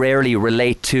I rarely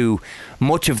relate to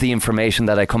much of the information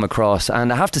that I come across.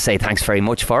 And I have to say thanks very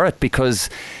much for it, because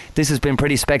this has been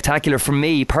pretty spectacular for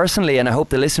me personally, and I hope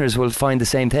the listeners will find the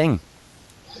same thing.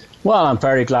 Well, I'm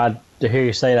very glad to hear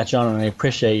you say that, John, and I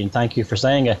appreciate you, and thank you for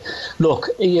saying it. Look,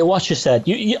 what you said,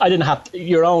 I didn't have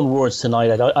your own words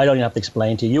tonight. I don't even have to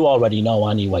explain to you. You already know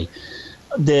anyway.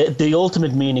 The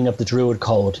ultimate meaning of the Druid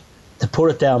Code, to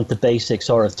put it down to basic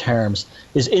sort of terms,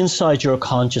 is inside your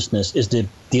consciousness is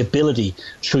the ability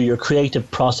through your creative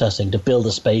processing to build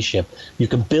a spaceship. You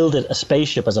can build a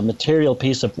spaceship as a material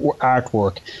piece of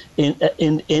artwork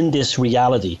in this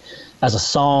reality, as a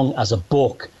song, as a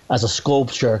book, as a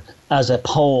sculpture, as a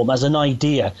poem, as an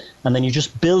idea, and then you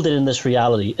just build it in this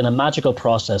reality in a magical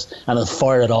process and then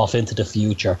fire it off into the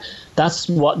future. That's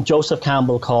what Joseph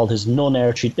Campbell called his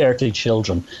non-earthly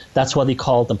children. That's what he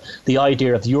called them, the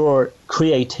idea of your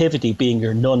creativity being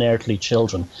your non-earthly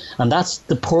children. And that's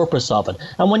the purpose of it.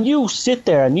 And when you sit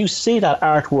there and you see that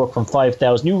artwork from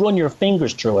 5,000, you run your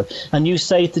fingers through it and you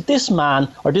say to this man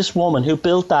or this woman who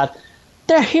built that,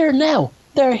 they're here now.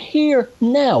 They're here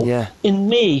now in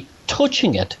me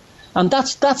touching it. And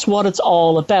that's what it's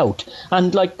all about.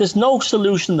 And like, there's no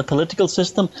solution in the political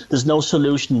system. There's no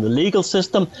solution in the legal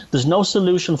system. There's no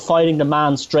solution fighting the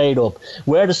man straight up.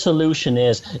 Where the solution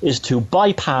is to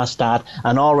bypass that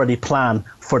and already plan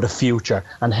for the future.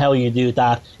 And how you do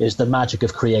that is the magic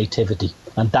of creativity.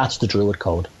 And that's the Druid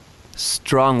Code.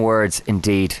 Strong words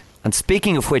indeed. And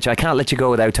speaking of which, I can't let you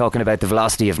go without talking about the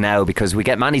Velocity of Now, because we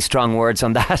get many strong words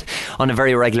on that on a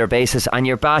very regular basis, and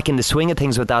you're back in the swing of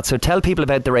things with that. So tell people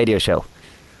about the radio show.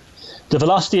 The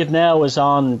Velocity of Now is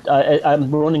on, I'm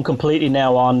running completely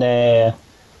now on my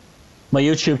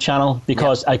YouTube channel,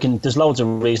 because there's loads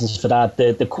of reasons for that.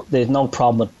 There's no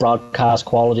problem with broadcast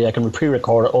quality. I can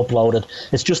pre-record it, upload it.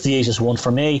 It's just the easiest one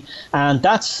for me. And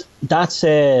that's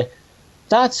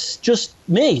just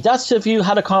me. That's, if you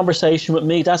had a conversation with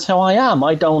me, that's how I am.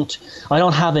 I don't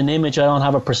have an image. I don't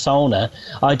have a persona.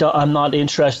 I'm not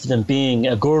interested in being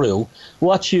a guru.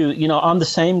 I'm the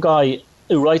same guy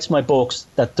who writes my books,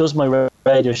 that does my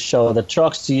radio show, that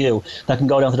talks to you, that can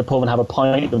go down to the pub and have a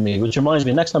pint with me. Which reminds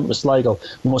me, next time at Sligo,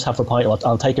 we must have a pint.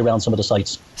 I'll take you around some of the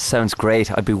sites. Sounds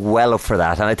great. I'd be well up for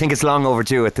that, and I think it's long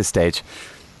overdue at this stage.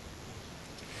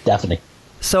 Definitely.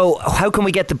 So how can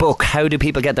we get the book? How do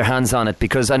people get their hands on it?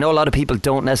 Because I know a lot of people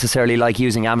don't necessarily like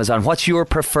using Amazon. What's your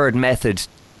preferred method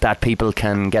that people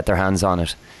can get their hands on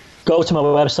it? Go to my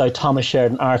website,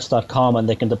 thomassheridanarts.com, and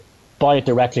they can buy it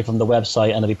directly from the website,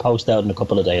 and it'll be posted out in a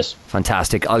couple of days.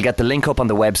 Fantastic. I'll get the link up on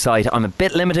the website. I'm a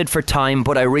bit limited for time,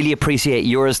 but I really appreciate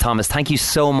yours, Thomas. Thank you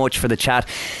so much for the chat.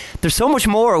 There's so much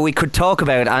more we could talk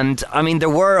about, and I mean, there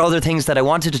were other things that I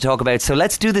wanted to talk about, so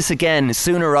let's do this again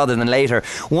sooner rather than later.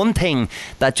 One thing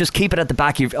that, just keep it at the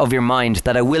back of your mind,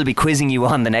 that I will be quizzing you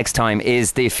on the next time,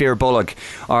 is the Fir Bolg,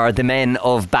 or the men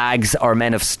of bags or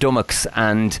men of stomachs,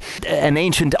 and an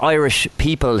ancient Irish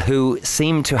people who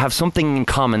seem to have something in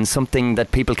common, something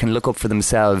that people can look up for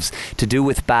themselves, to do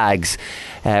with bags,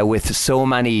 with so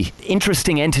many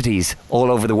interesting entities all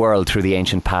over the world through the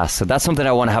ancient past. So that's something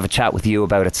I want to have a chat with you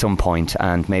about at some point,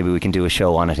 and maybe we can do a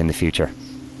show on it in the future.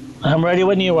 I'm ready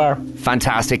when you are.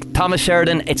 Fantastic. Thomas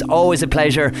Sheridan, it's always a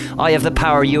pleasure. I have the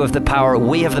power, you have the power,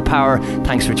 we have the power.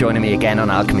 Thanks for joining me again on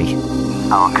Alchemy.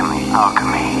 Alchemy,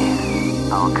 alchemy,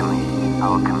 alchemy,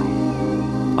 alchemy.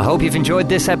 I hope you've enjoyed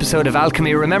this episode of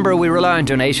Alchemy. Remember, we rely on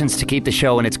donations to keep the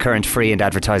show in its current free and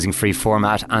advertising free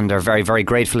format, and are very, very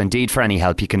grateful indeed for any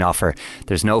help you can offer.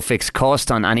 There's no fixed cost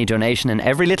on any donation, and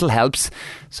every little helps.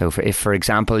 So if, for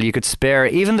example, you could spare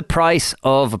even the price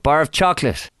of a bar of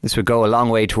chocolate, this would go a long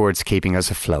way towards keeping us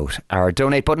afloat. Our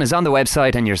donate button is on the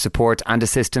website, and your support and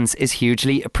assistance is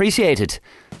hugely appreciated.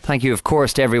 Thank you, of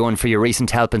course, to everyone for your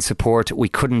recent help and support. We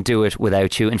couldn't do it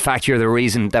without you. In fact, you're the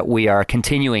reason that we are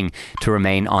continuing to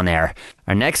remain on air.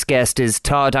 Our next guest is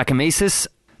Todd Akamesis,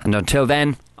 and until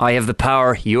then, I have the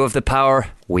power, you have the power,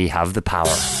 we have the power.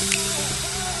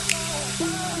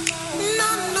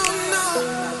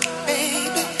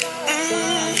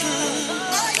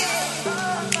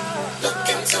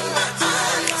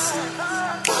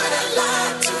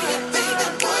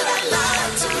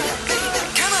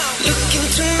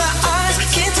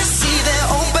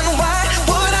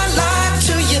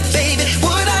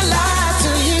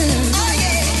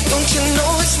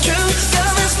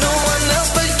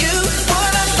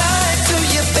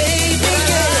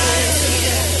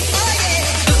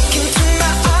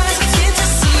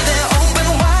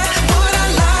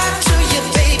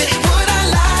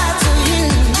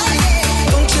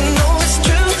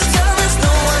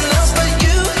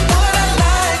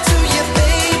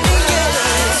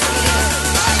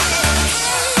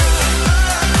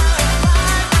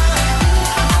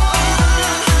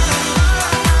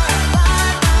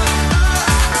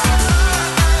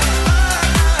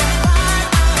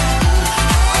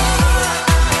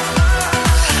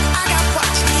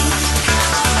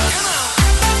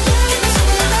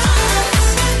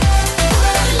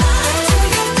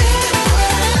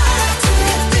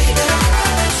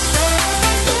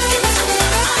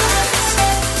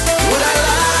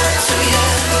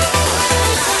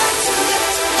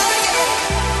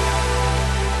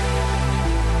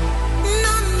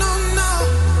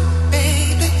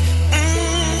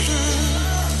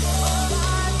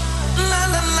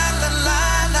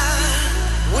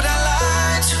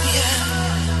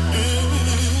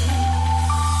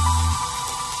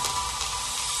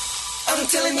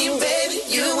 telling you, baby,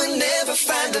 you will never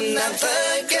find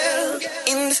another girl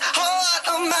in this heart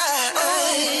of mine.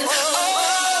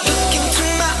 Look into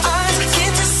my eyes,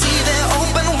 can't you see they're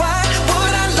open wide?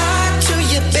 Would I lie to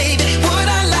you, baby? Would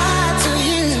I lie to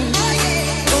you?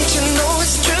 Don't you know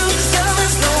it's true? Girl,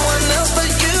 there's no one else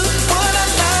but you. Would I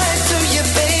lie to you,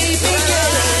 baby?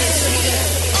 Yeah.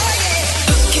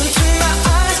 Look into my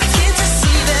eyes, can't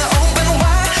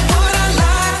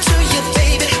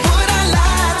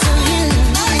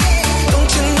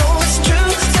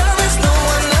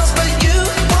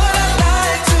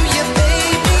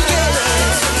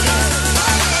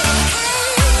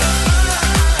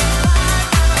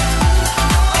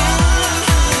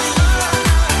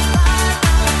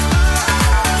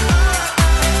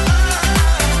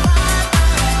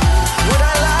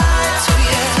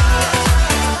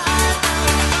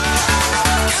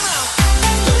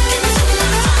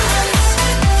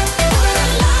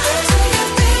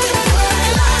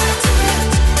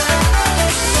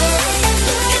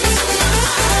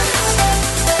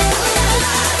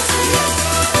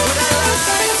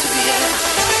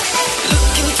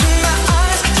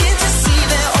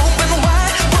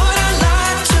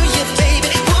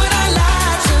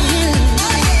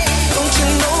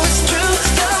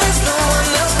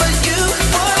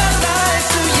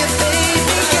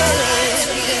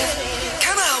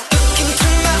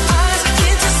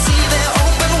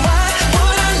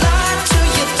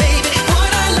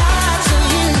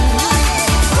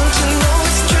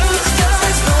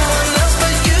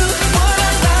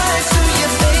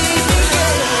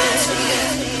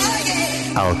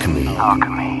alchemy.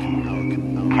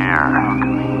 Care.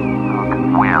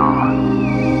 Will.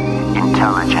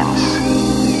 Intelligence.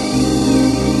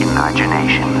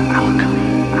 Imagination.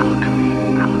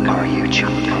 Are you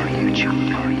chilled? Are you chilled? Are you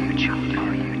chilled? Are you chilled?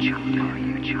 Are you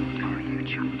chilled? Are you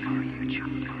chilled? Are you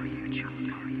chilled? Are you chilled?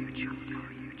 Are you chilled?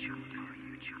 Are you chilled? Are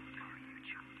you chilled?